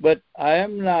 but I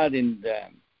am not in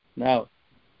them. Now,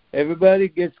 everybody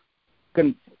gets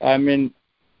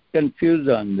confused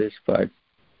on this part.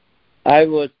 I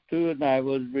was too, and I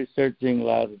was researching a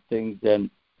lot of things, and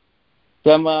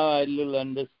somehow I little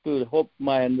understood. Hope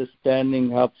my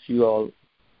understanding helps you all.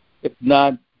 If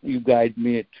not, you guide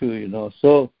me too,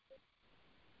 So,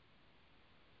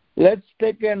 let's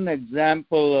take an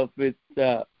example of it.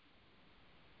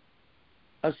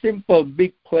 A simple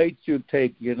big plate you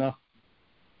take,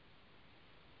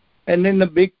 and in the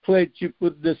big plate you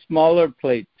put the smaller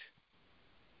plate.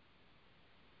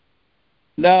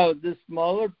 Now, the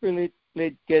smaller plate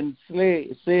can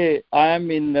say, I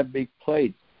am in the big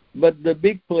plate. But the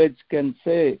big plates can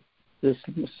say, the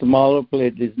smaller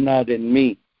plate is not in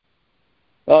me.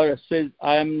 Or it says,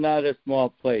 I am not a small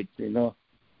plate, The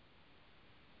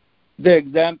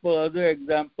other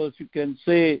examples you can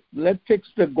say, let's fix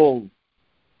the gold.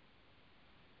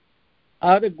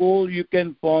 Out of gold you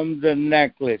can form the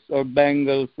necklace or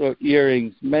bangles or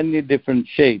earrings, many different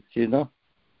shapes,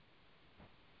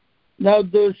 Now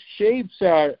those shapes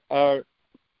are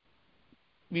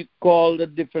we call the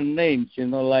different names,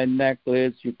 like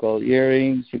necklace, you call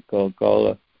earrings, you call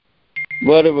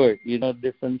whatever,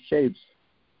 different shapes.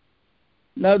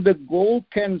 Now the gold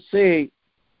can say,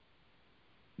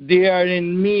 they are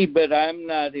in me, but I'm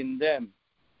not in them.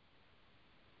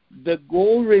 The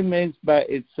gold remains by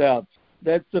itself.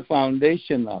 That's the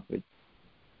foundation of it.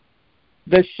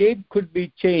 The shape could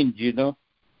be changed,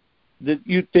 that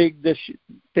you take the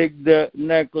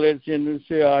necklace and you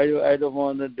say, I don't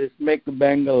want this, make a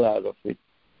bangle out of it.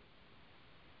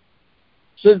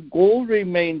 So gold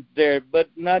remains there, but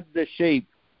not the shape.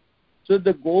 So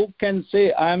the gold can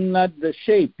say, I'm not the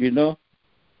shape,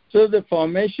 So the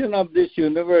formation of this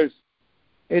universe,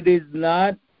 it's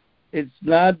not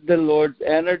the Lord's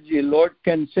energy. Lord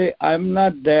can say, I'm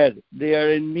not there. They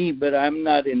are in me, but I'm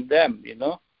not in them,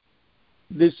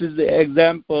 This is the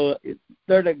example.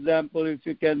 Third example, if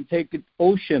you can take it,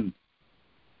 ocean.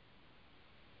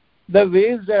 The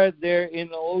waves are there in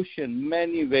the ocean,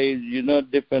 many waves,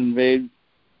 different waves.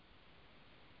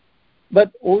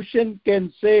 But ocean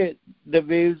can say, the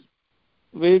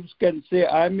waves can say,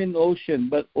 I'm in ocean,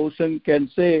 but ocean can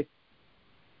say,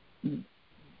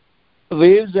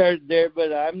 waves are there,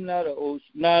 but I'm not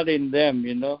in them,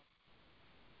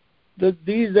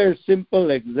 These are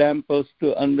simple examples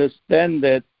to understand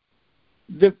that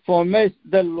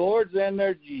the Lord's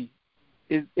energy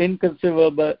is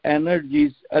inconceivable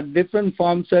energies, different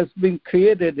forms has been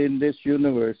created in this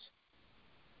universe.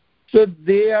 So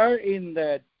they are in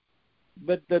that,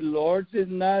 but the Lord is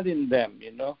not in them,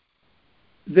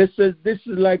 This is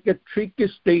like a tricky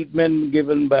statement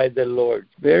given by the Lord,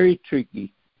 very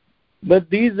tricky. But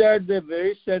these are the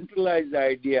very centralized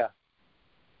idea.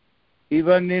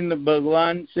 Even in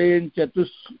Bhagavan saying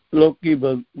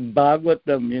Chatusloki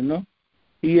Bhagavatam,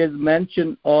 he has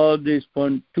mentioned all these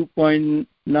points,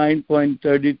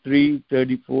 2.9.33,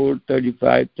 34,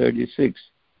 35, 36.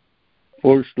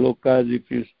 4 slokas if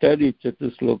you study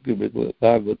Chatusloki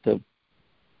Bhagavatam.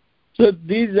 So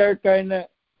these are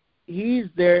he's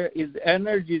there, is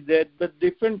energy there, but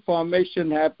different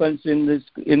formation happens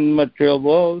in material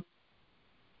world.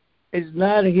 It's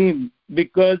not him,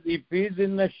 because if he's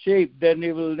in a shape, then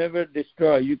he will never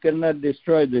destroy. You cannot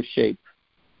destroy the shape.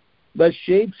 But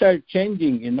shapes are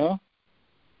changing,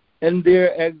 and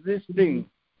they're existing.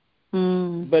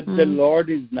 But the Lord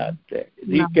is not there.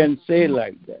 He can say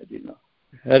like that,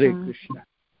 Hare Krishna.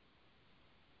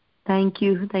 Thank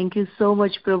you so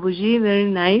much, Prabhuji. Very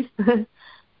nice.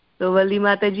 So, Valli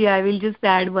Mataji, I will just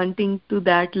add one thing to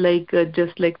that,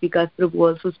 just like Vikas Prabhu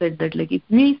also said that, if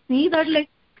we see that,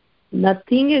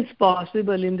 nothing is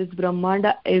possible in this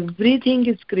Brahmanda, everything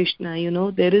is Krishna,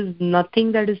 there is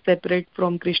nothing that is separate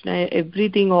from Krishna,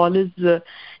 everything, all is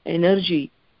energy.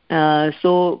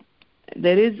 So,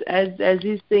 there is, as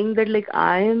he's saying that,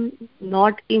 I am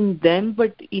not in them,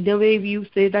 but in a way you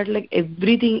say that,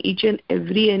 everything, each and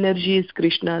every energy is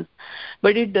Krishna's.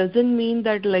 But it doesn't mean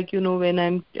that, when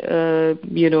I'm,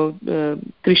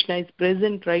 Krishna is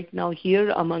present right now here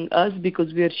among us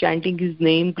because we are chanting his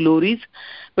name, glories.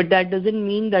 But that doesn't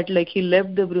mean that, he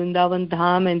left the Vrindavan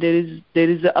Dham and there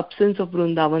is the absence of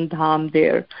Vrindavan Dham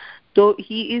there. So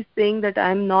he is saying that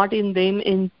I'm not in them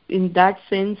in that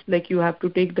sense, you have to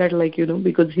take that,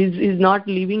 because he's not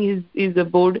leaving his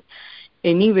abode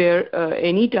anywhere,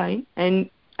 anytime. And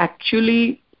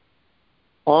actually,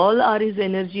 all are his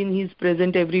energy and he's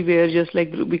present everywhere, just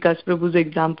like Vikas Prabhu's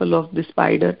example of the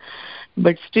spider.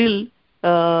 But still,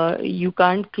 you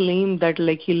can't claim that,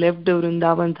 he left the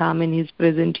Vrindavan Dham and he's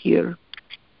present here.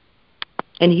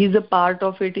 And he's a part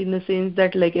of it in the sense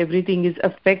that everything is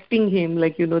affecting him,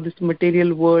 this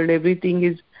material world, everything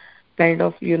is kind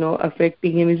of,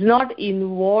 affecting him. He's not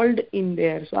involved in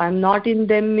there. So I'm not in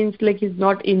them means he's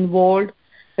not involved,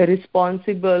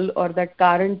 responsible, or that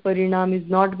current parinam is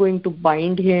not going to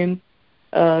bind him.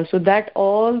 So that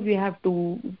all we have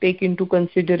to take into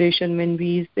consideration when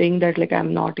we saying that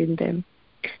I'm not in them.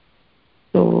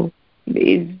 So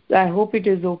I hope it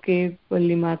is okay,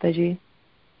 Valli Mataji.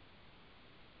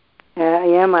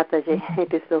 Yeah, Mataji,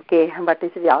 it is okay, but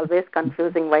it is always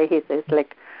confusing why he says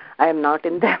I am not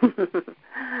in them. That's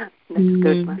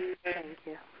good, Mataji. Thank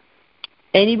you.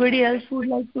 Anybody else would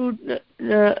like to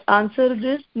answer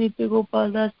this? Nitya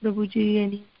Gopal Das Prabhuji,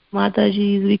 any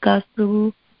Mataji, Vikas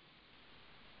Prabhu?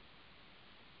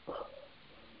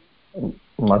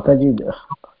 Mataji,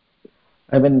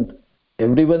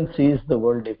 everyone sees the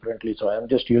world differently, so I am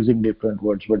just using different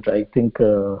words, but I think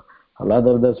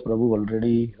Haladhar Das Prabhu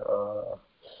already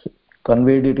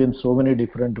conveyed it in so many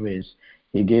different ways.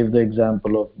 He gave the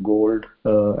example of gold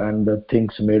and the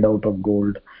things made out of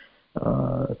gold.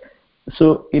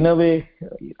 So in a way,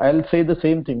 I'll say the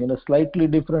same thing in a slightly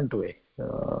different way.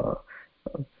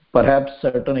 Perhaps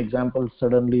certain examples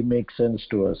suddenly make sense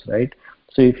to us, right?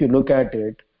 So if you look at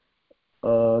it,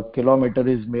 a kilometer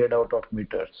is made out of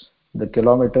meters. The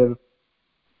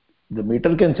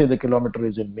meter can say the kilometer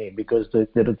is in me because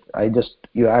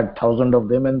you add 1,000 of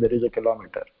them and there is a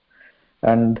kilometer.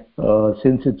 And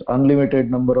since it's unlimited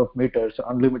number of meters,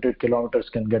 unlimited kilometers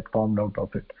can get formed out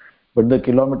of it. but the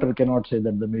kilometer cannot say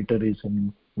that the meter is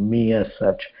in me as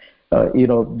such.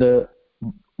 The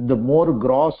more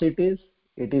gross it is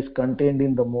contained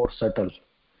in the more subtle.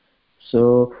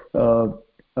 So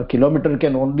a kilometer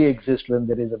can only exist when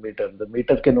there is a meter. The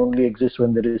meter can only exist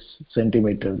when there is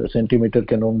centimeter. The centimeter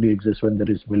can only exist when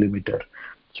there is millimeter.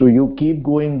 So you keep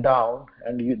going down,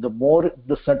 and the more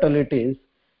the subtle it is,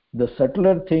 the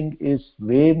subtler thing is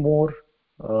way more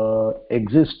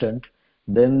existent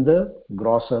than the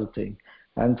grosser thing.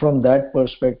 And from that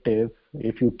perspective,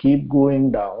 if you keep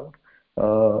going down,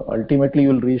 ultimately you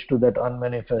will reach to that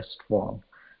unmanifest form,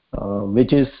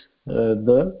 which is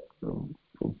the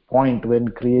point when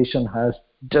creation has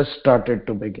just started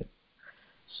to begin.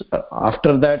 So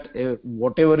after that,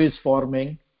 whatever is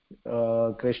forming,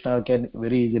 Krishna can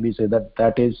very easily say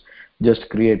that is just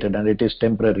created and it is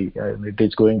temporary and it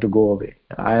is going to go away.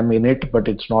 I am in it, but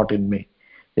it's not in me.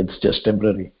 It's just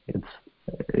temporary.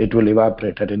 It will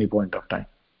evaporate at any point of time.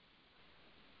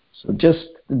 So just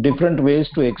different ways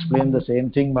to explain the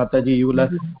same thing, Mataji. You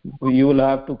will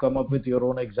have to come up with your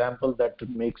own example that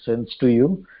makes sense to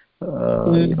you.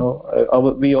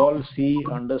 We all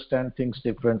understand things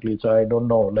differently. So I don't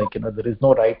know, there is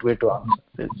no right way to answer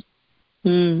this.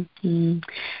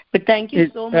 But thank you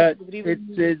so much. It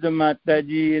says,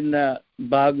 Mataji, in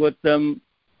Bhagavatam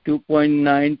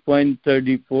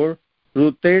 2.9.34,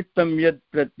 Rutetam yad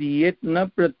pratiyet na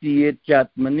pratiyet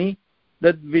chatmani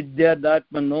tad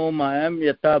vidyadatmano mayam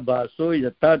yata baso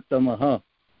yata tamaha.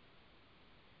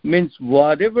 Means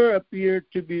whatever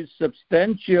appeared to be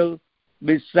substantial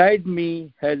beside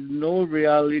me has no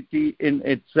reality in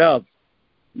itself.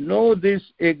 Know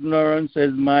this ignorance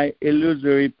as my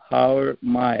illusory power,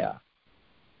 Maya.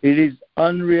 It is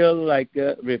unreal like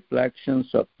a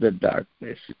reflections of the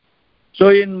darkness. So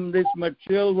in this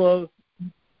material world,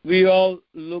 we all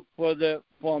look for the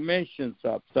formations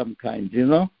of some kind,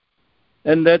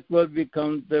 and that's what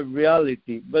becomes the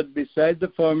reality. But beside the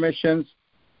formations,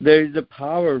 there is a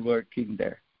power working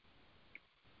there.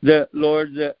 The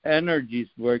energy is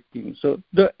working. So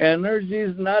the energy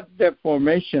is not the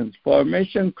formations.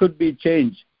 Formation could be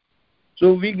changed.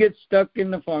 So we get stuck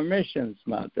in the formations,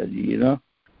 Mataji,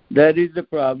 That is the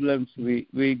problems we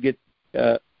get.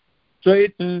 So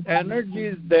energy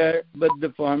is there, but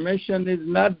the formation is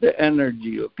not the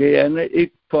energy, okay? And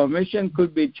formation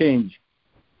could be changed.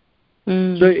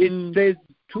 So it says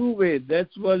two ways.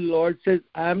 That's what Lord says,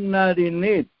 I'm not in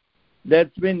it.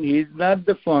 That's when he's not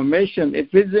the formation. If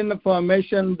he's in the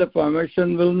formation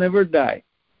will never die.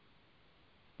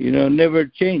 Never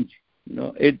change.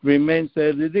 It remains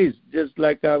as it is. Just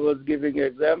like I was giving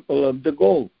example of the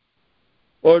gold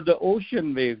or the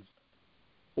ocean waves.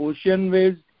 Ocean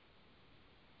waves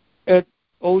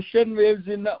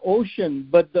in the ocean,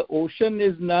 but the ocean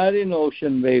is not in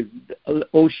ocean waves. The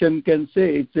ocean can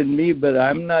say it's in me, but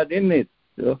I'm not in it.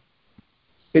 So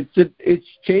it's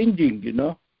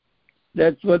changing,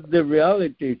 That's what the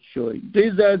reality is showing.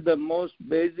 These are the most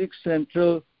basic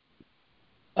central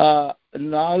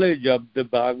knowledge of the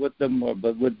Bhagavatam or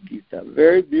Bhagavad Gita.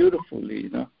 Very beautifully,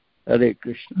 Hare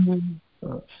Krishna.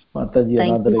 Mataji,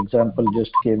 another example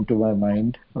just came to my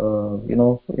mind.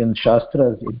 In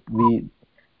Shastras,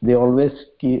 they always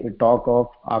talk of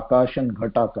Akash and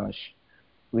Ghatakash,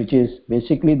 which is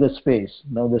basically the space.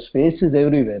 Now the space is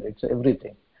everywhere. It's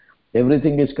everything.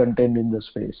 Everything is contained in the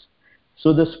space.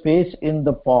 So the space in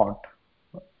the pot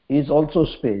is also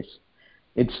space.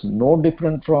 It's no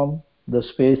different from the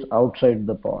space outside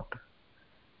the pot.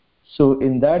 So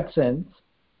in that sense,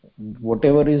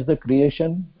 whatever is the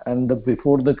creation and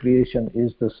before the creation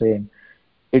is the same.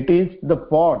 It is the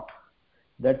pot,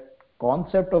 that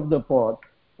concept of the pot,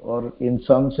 or in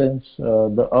some sense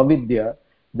the avidya,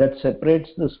 that separates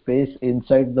the space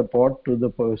inside the pot to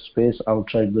the space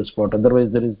outside the pot.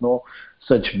 Otherwise there is no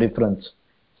such difference.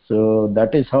 So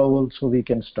that is how also we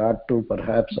can start to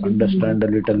perhaps understand a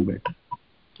little bit.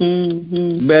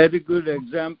 Very good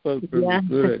example. Yeah.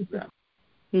 Good example.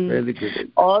 Very good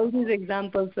example. All these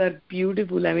examples are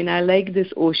beautiful. I mean, I like this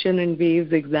ocean and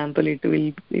waves example. It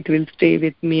will stay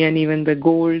with me, and even the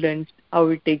gold and how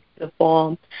it takes the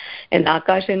form. And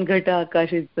Akash and Ghata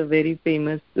Akash is a very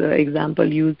famous example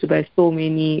used by so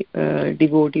many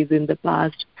devotees in the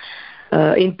past.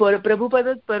 In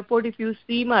Prabhupada's purport, if you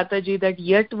see, Mataji, that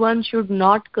yet one should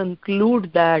not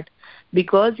conclude that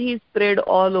because he is spread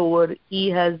all over, he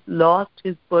has lost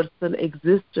his personal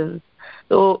existence.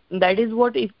 So that is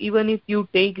what, even if you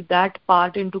take that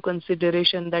part into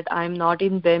consideration, that I'm not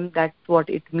in them, that's what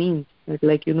it means.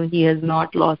 Like, he has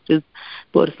not lost his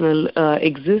personal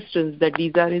existence, that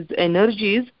these are his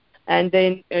energies, and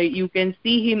then you can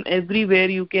see him everywhere,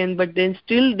 you can, but then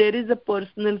still there is a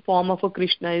personal form of a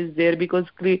Krishna is there, because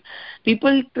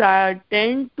people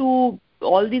tend to,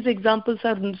 all these examples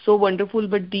are so wonderful,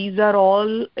 but these are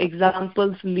all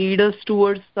examples lead us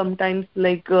towards sometimes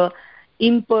like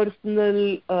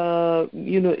impersonal,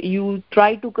 you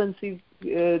try to conceive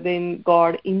then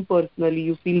God impersonally.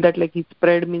 You feel that like he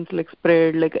spread means like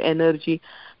spread, like energy,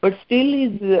 but still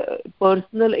his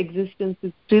personal existence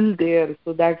is still there.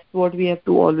 So that's what we have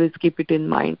to always keep it in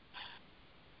mind.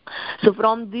 So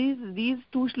from these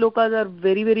two shlokas are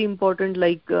very, very important,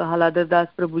 like Haladhar Das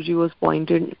Prabhuji was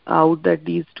pointed out, that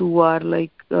these two are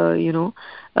like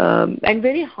and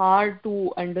very hard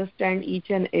to understand each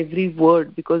and every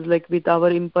word, because like with our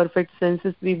imperfect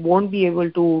senses we won't be able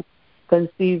to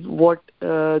conceive what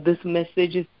this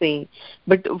message is saying.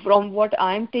 But from what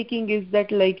I'm taking is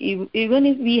that like even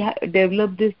if we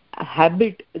develop this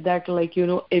habit that like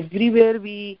everywhere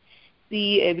we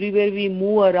see, everywhere we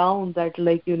move around, that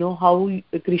like how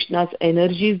Krishna's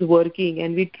energy is working,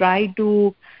 and we try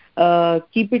to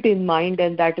keep it in mind,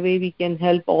 and that way we can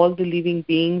help all the living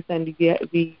beings, and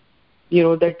we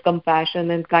that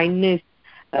compassion and kindness,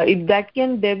 if that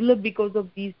can develop because of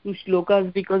these two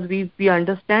shlokas, because we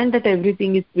understand that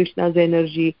everything is Krishna's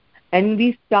energy, and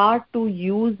we start to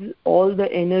use all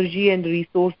the energy and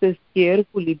resources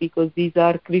carefully, because these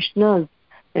are Krishna's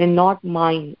and not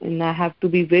mine, and I have to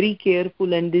be very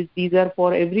careful, and these are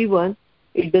for everyone.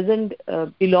 It doesn't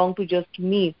belong to just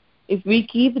me. If we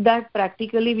keep that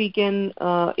practically, we can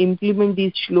implement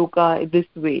these shloka this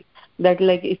way, that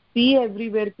like see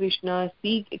everywhere Krishna,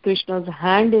 see Krishna's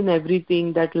hand in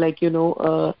everything, that like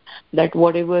that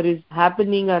whatever is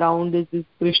happening around is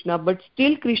Krishna, but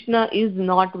still Krishna is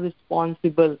not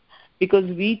responsible, because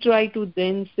we try to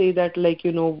then say that like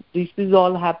this is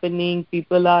all happening,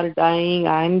 people are dying,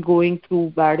 I am going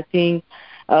through bad thing,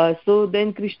 so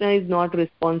then Krishna is not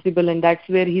responsible. And that's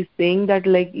where he's saying that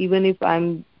like even if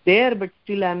I'm there, but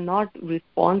still I'm not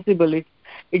responsible,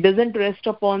 it doesn't rest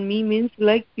upon me, means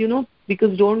like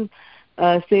because don't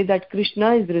say that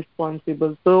Krishna is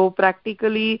responsible. So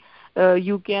practically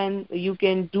you can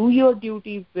do your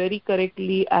duty very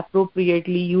correctly,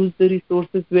 appropriately, use the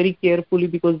resources very carefully,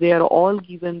 because they are all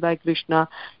given by Krishna.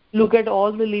 Look at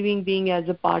all the living being as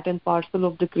a part and parcel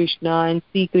of the Krishna, and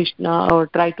see Krishna, or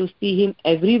try to see him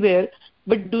everywhere.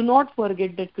 But do not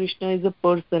forget that Krishna is a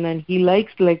person, and he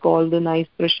likes like all the nice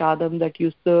prasadam that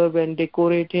you serve and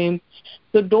decorate him.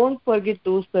 So don't forget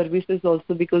those services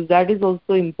also, because that is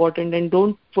also important. And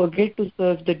don't forget to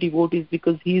serve the devotees,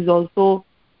 because he is also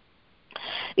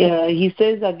he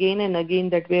says again and again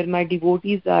that where my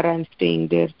devotees are, I'm staying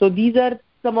there. So these are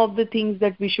some of the things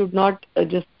that we should not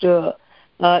just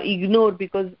ignore,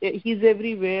 because he's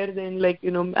everywhere. Then like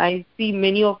I see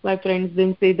many of my friends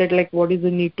then say that like what is the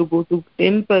need to go to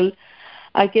temple,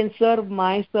 I can serve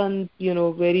my son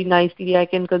very nicely, I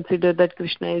can consider that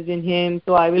Krishna is in him,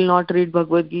 so I will not read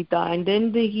Bhagavad Gita. And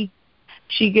then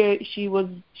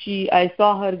I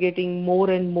saw her getting more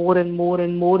and more and more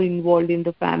and more involved in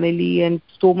the family, and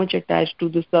so much attached to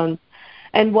the son.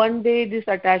 And one day this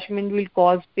attachment will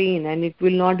cause pain, and it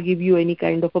will not give you any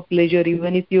kind of a pleasure,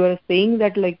 even if you are saying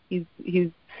that like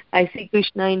I see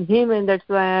Krishna in him, and that's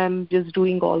why I'm just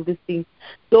doing all these things.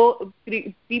 So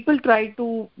people try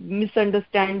to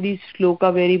misunderstand this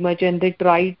shloka very much, and they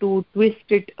try to twist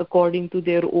it according to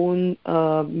their own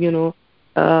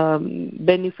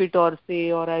benefit, or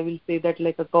I will say that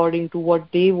like according to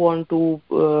what they want to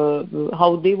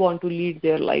how they want to lead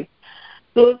their life.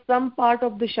 So some part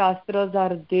of the shastras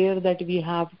are there that we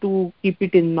have to keep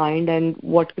it in mind, and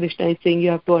what Krishna is saying you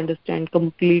have to understand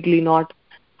completely, not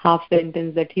half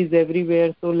sentence that he's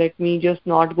everywhere, so let me just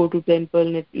not go to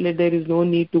temple, there is no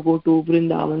need to go to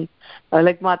Vrindavan.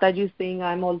 Like Mataji is saying,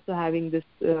 I'm also having this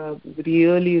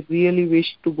really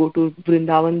wish to go to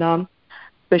Vrindavan Dham,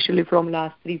 especially from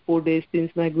last 3-4 days,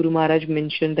 since my Guru Maharaj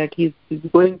mentioned that he's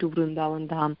going to Vrindavan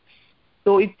Dham.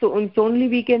 So it's only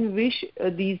we can wish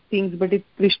these things, but if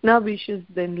Krishna wishes,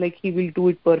 then like he will do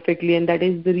it perfectly. And that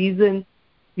is the reason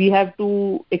we have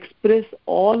to express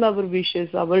all our wishes,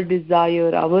 our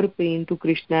desire, our pain to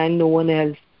Krishna and no one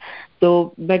else.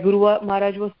 So my Guru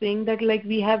Maharaj was saying that like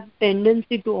we have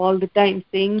tendency to all the time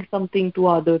saying something to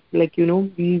others, like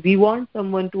we want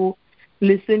someone to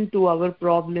listen to our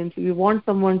problems, we want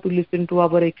someone to listen to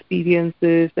our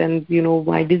experiences and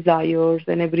my desires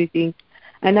and everything.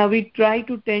 And now we try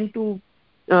to tend to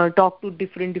talk to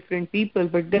different people,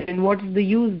 but then what is the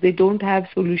use? They don't have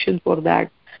solution for that.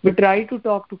 But try to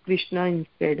talk to Krishna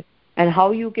instead. And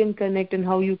how you can connect and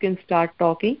how you can start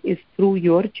talking is through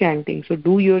your chanting. So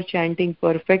do your chanting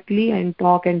perfectly and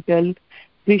talk and tell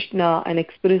Krishna and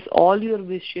express all your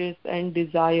wishes and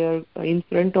desire in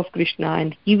front of Krishna,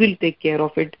 and he will take care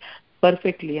of it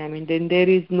perfectly. I mean, then there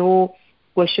is no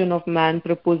question of man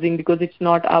proposing, because it's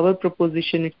not our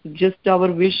proposition, it's just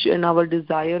our wish and our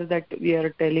desire that we are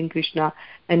telling Krishna,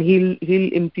 and he'll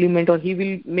implement, or he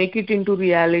will make it into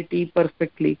reality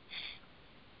perfectly.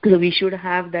 So we should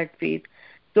have that faith.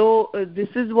 So this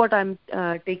is what I'm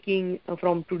taking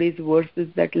from today's verses,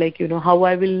 that how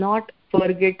I will not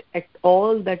forget at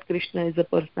all that Krishna is a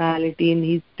personality and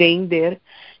he's staying there,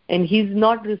 and he's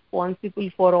not responsible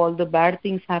for all the bad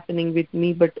things happening with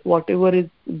me, but whatever is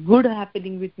good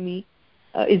happening with me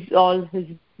is all his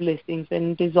blessings,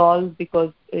 and it is all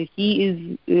because he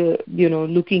is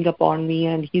looking upon me,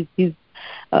 and he's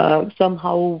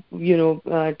somehow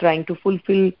trying to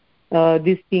fulfill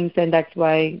these things, and that's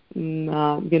why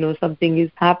something is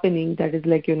happening. That is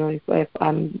if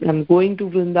I'm going to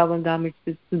Vrindavan Dham, it's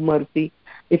his mercy.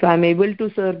 If I'm able to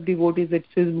serve devotees,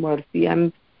 it's his mercy.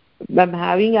 I'm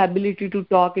having ability to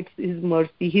talk, it's his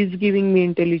mercy. He's giving me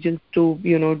intelligence to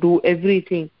do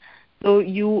everything. So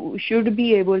you should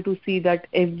be able to see that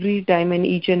every time, and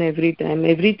each and every time,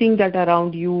 everything that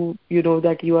around you,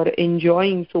 that you are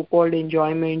enjoying, so-called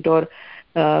enjoyment or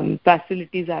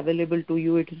facilities available to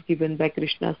you, it is given by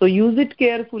Krishna. So use it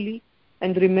carefully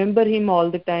and remember him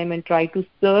all the time, and try to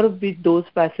serve with those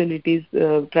facilities.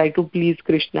 Try to please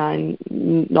Krishna and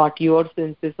not your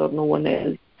senses or no one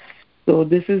else. So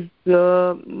this is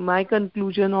my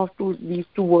conclusion of these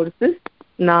two verses.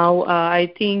 Now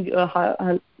I think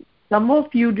some of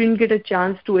you didn't get a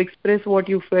chance to express what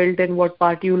you felt and what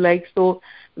part you liked, so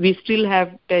we still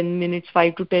have 10 minutes,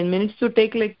 5 to 10 minutes. So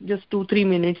take just 2-3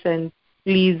 minutes and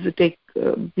please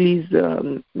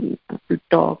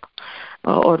talk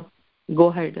or go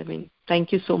ahead. I mean,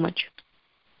 thank you so much.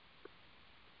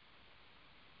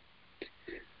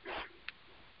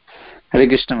 Hare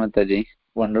Krishna Mataji.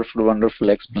 Wonderful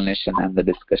explanation and the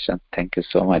discussion. Thank you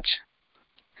so much.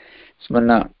 So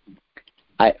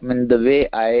I mean, the way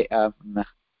I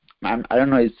don't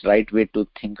know it's right way to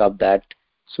think of that.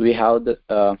 So we have the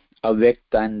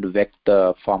Avyakta and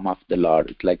Vyakta form of the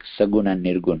Lord. It's like Sagun and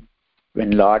Nirgun.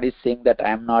 When Lord is saying that I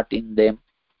am not in them,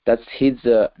 that's his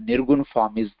Nirgun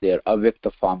form is there,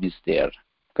 Avyakta form is there,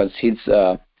 because his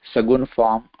Sagun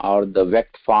form or the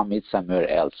Vyakta form is somewhere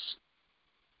else.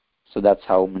 So that's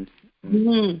how.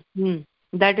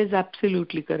 That is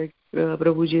absolutely correct,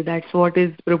 Prabhuji. That's what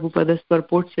is Prabhupada's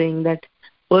purport, saying that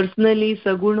personally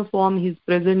Saguna form he's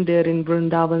present there in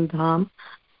Vrindavan Dham,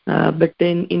 but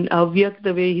then in Avyak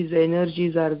the way his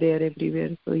energies are there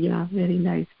everywhere. So yeah, very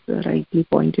nice, rightly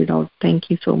pointed out. Thank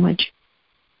you so much.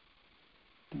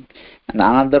 And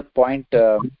another point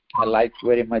I like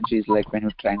very much is when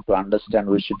you're trying to understand,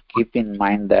 we should keep in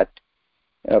mind that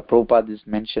Prabhupada is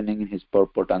mentioning in his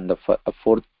purport on the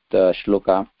fourth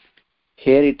shloka.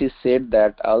 Here it is said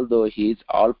that although he is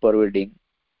all pervading,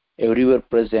 everywhere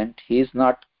present, he is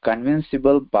not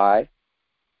convincible by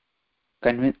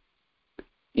material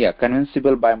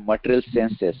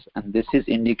senses, and this is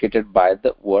indicated by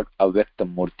the word Avyakta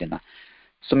Murtina.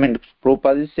 So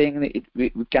Prabhupada is saying that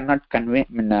we cannot conceive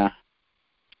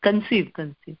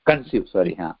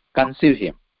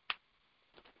him.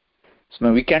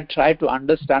 So we can try to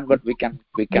understand, but we cannot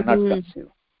conceive.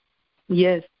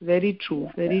 Yes, very true,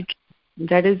 very true.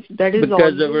 That is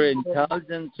because our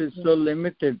intelligence is so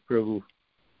limited, Prabhu.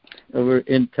 Our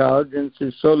intelligence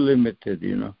is so limited,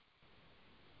 Our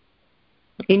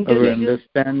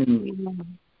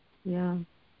understanding. Yeah.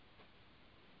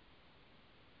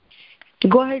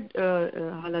 Go ahead,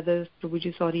 Haladar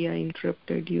Prabhuji. Sorry, I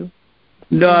interrupted you.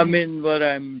 No, I mean what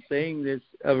I'm saying is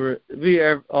we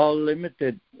are all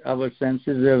limited. Our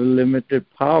senses have limited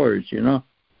powers,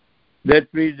 That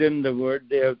reason the word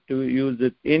they have to use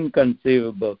it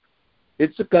inconceivable.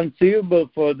 It's conceivable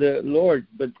for the Lord,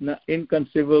 but not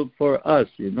inconceivable for us,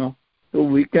 So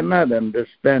we cannot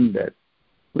understand that,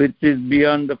 which is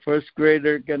beyond the first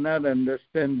grader cannot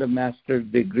understand the master's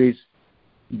degrees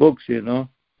books, So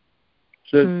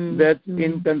that's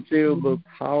inconceivable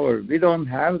power. We don't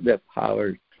have that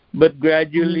power. But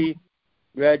gradually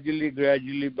by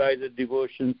the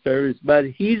devotion service,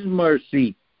 by His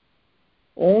mercy,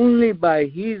 only by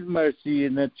His mercy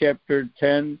in chapter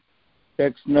 10,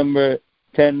 text number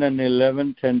 10 and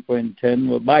 11,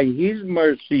 10.10, by His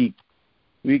mercy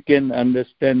we can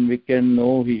understand, we can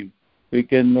know Him, we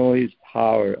can know His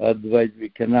power, otherwise we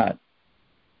cannot.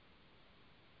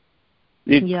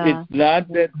 It's not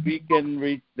that we can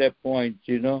reach that point,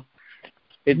 It's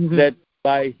that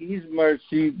by His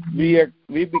mercy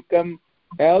we become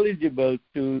eligible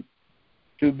to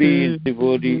be His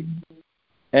devotee,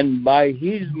 and by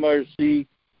His mercy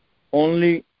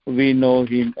only we know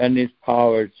him and his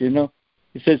powers, you know.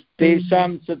 It says,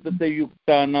 Tesam satata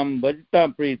yuktanam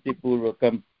bhajta priti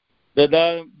purvakam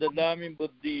dadami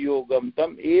buddhi yogam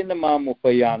tam ena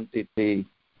mamupayanti te.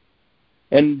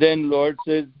 And then Lord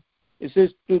says, it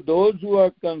says, to those who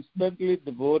are constantly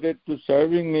devoted to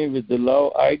serving me with the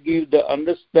love, I give the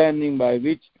understanding by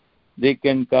which they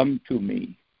can come to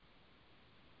me.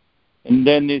 And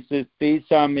then it says,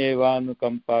 Tesam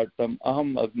evanukampartam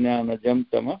aham ajnanajam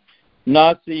tama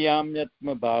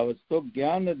nasiyamyatma bhavasto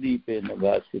jnanadipena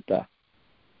vasita.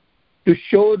 To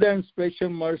show them special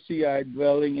mercy, I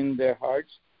dwelling in their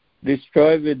hearts,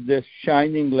 destroy with the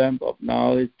shining lamp of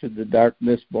knowledge to the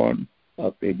darkness born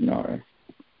of ignorance.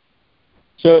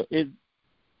 So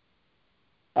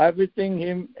everything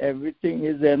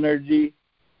is energy.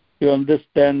 To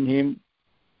understand him,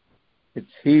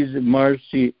 it's his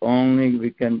mercy only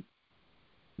we can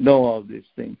know all these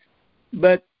things.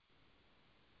 But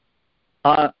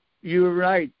you're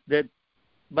right that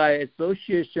by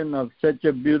association of such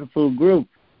a beautiful group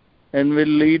and with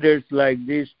leaders like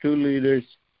these two leaders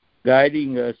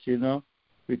guiding us, you know,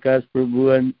 because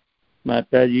Prabhu and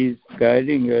Mataji is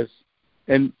guiding us,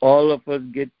 and all of us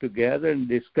get together and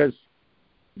discuss,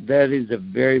 that is a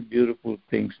very beautiful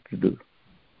thing to do.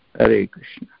 Hare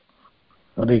Krishna.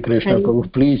 Hare Krishna,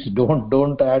 Prabhu. Please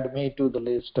don't add me to the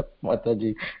list,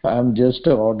 Mataji. I'm just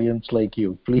an audience like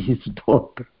you. Please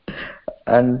don't.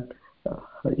 And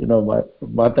you know,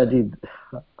 Mataji,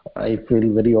 I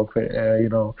feel very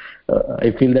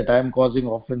I feel that I'm causing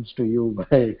offense to you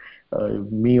by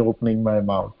me opening my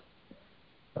mouth.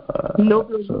 No,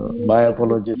 so my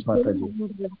apologies,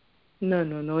 Mataji.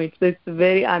 No. It's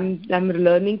very. I'm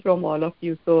learning from all of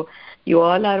you. So you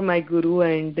all are my guru,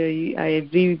 and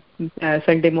every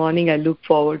Sunday morning I look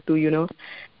forward to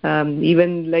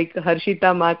even like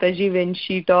Harshita Mataji when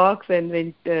she talks and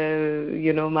when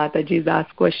Mataji's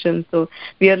ask questions. So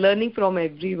we are learning from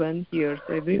everyone here.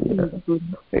 So everything is good.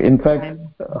 In fact,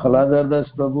 Haladhar Das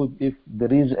Prabhu, if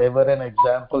there is ever an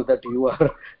example that you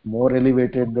are more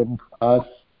elevated than us,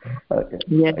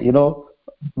 yes.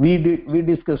 We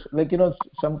discuss,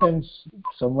 sometimes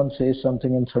someone says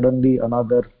something and suddenly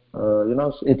another,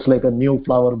 it's like a new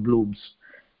flower blooms.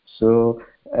 So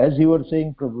as you were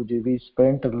saying, Prabhuji, we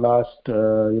spent the last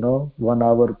 1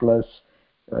 hour plus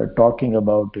talking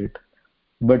about it,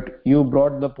 but you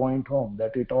brought the point home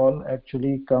that it all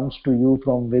actually comes to you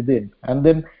from within. And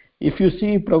then if you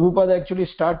see, Prabhupada actually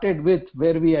started with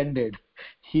where we ended.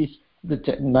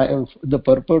 The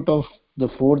purport of the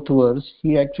 4th verse,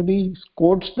 he actually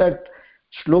quotes that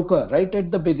shloka right at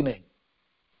the beginning,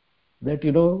 that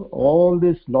all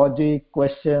this logic,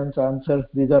 questions, answers,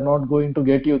 these are not going to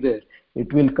get you there.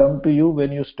 It will come to you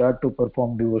when you start to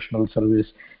perform devotional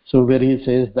service. So where he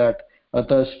says that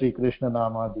Atha Shri Krishna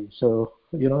Namadi, so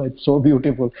it's so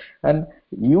beautiful. And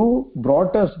you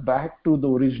brought us back to the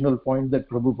original point that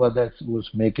Prabhupada was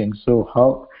making. So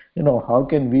how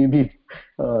can we be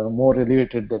more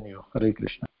elevated than you? Hare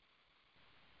Krishna.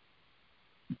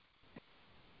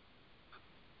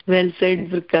 Well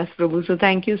said, Vikas Prabhu. So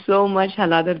thank you so much,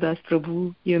 Haladhar Das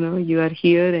Prabhu. You are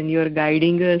here and you are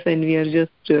guiding us, and we are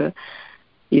just,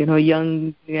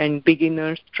 young and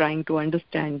beginners trying to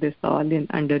understand this all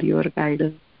under your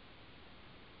guidance.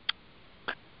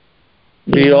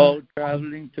 We all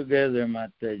traveling together,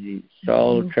 Mataji. It's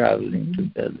all traveling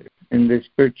together. In the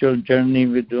spiritual journey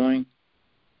we're doing,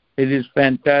 it is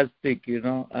fantastic,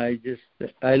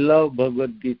 I love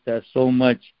Bhagavad Gita so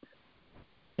much.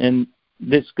 And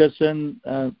discussion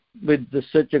with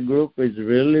such a group is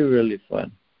really, really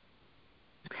fun.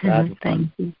 Thank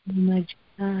you so much.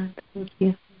 Thank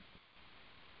you.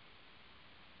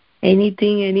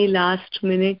 Any last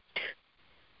minute?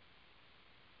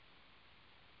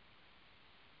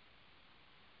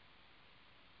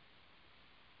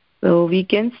 So we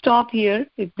can stop here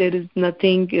if there is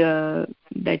nothing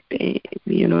that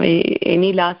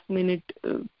any last minute.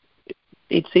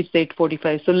 It's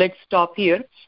 8:45. So let's stop here.